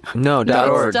 No, No,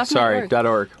 .org. it's Sorry, .org.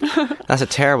 .org. That's a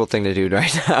terrible thing to do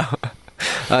right now.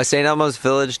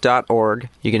 StElmosVillage.org.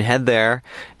 You can head there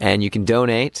and you can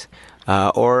donate.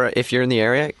 Or if you're in the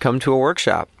area, come to a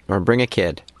workshop or bring a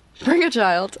kid. Bring a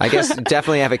child. I guess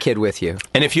definitely have a kid with you.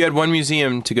 And if you had one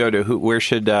museum to go to, where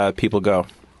should people go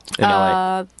in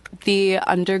LA? The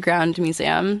Underground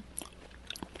Museum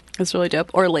is really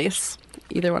dope. Or Lace.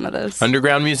 Either one of those.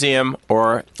 Underground Museum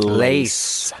or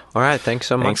Lace. All right, thanks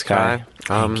so Thanks, much, Kai.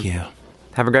 Thank you.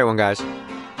 Have a great one, guys.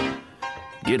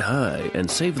 Get high and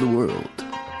save the world.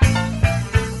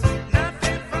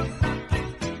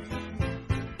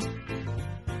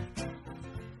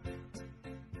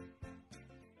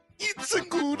 It's a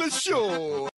good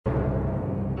show.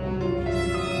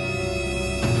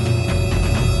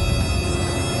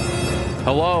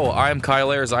 Hello, I'm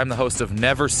Kyle Ayers. I'm the host of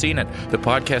Never Seen It, the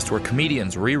podcast where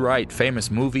comedians rewrite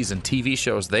famous movies and TV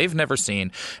shows they've never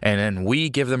seen, and then we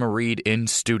give them a read in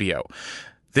studio.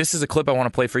 This is a clip I want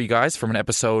to play for you guys from an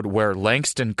episode where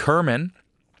Langston Kerman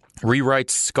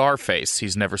rewrites Scarface.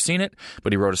 He's never seen it,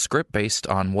 but he wrote a script based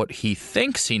on what he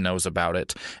thinks he knows about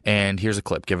it. And here's a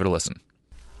clip. Give it a listen.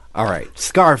 All right,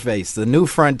 Scarface, The New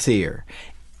Frontier.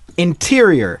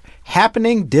 Interior,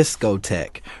 happening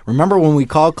discotheque. Remember when we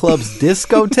called clubs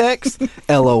discotheques?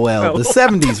 LOL. The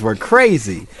 70s were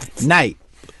crazy. Night.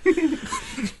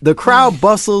 The crowd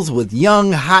bustles with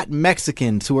young, hot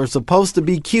Mexicans who are supposed to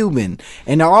be Cuban,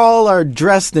 and all are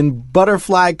dressed in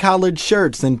butterfly collared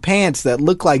shirts and pants that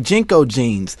look like Jinko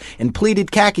jeans, and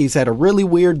pleated khakis had a really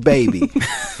weird baby.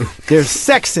 There's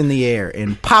sex in the air,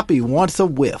 and Poppy wants a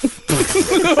whiff.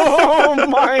 Oh,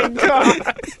 my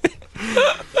God.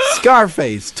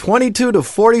 Scarface, 22 to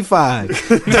 45. Like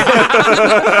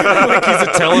he's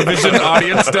a television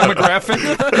audience demographic.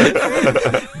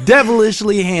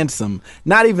 Devilishly handsome,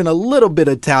 not even a little bit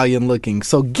Italian looking,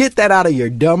 so get that out of your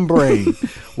dumb brain.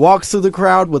 Walks through the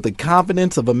crowd with the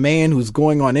confidence of a man who's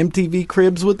going on MTV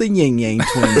Cribs with the Yin Yang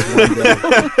Twins one day.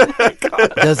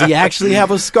 Does he actually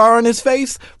have a scar on his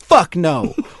face? Fuck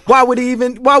no. Why would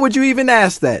you even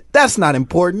ask that? That's not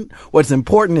important. What's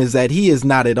important is that he is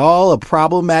not at all a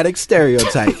problematic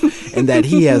stereotype and that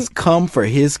he has come for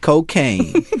his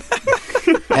cocaine.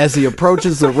 As he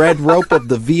approaches the red rope of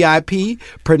the VIP,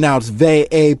 pronounced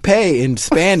VAP in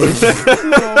Spanish,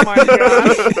 Oh my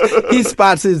god. he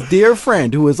spots his dear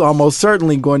friend who is almost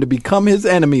certainly going to become his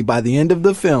enemy by the end of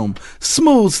the film,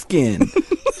 Smooth Skin.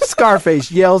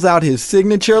 Scarface yells out his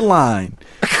signature line.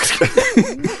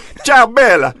 Ciao,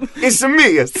 Bella. It's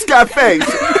me, Scarface.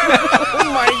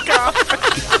 Oh my god.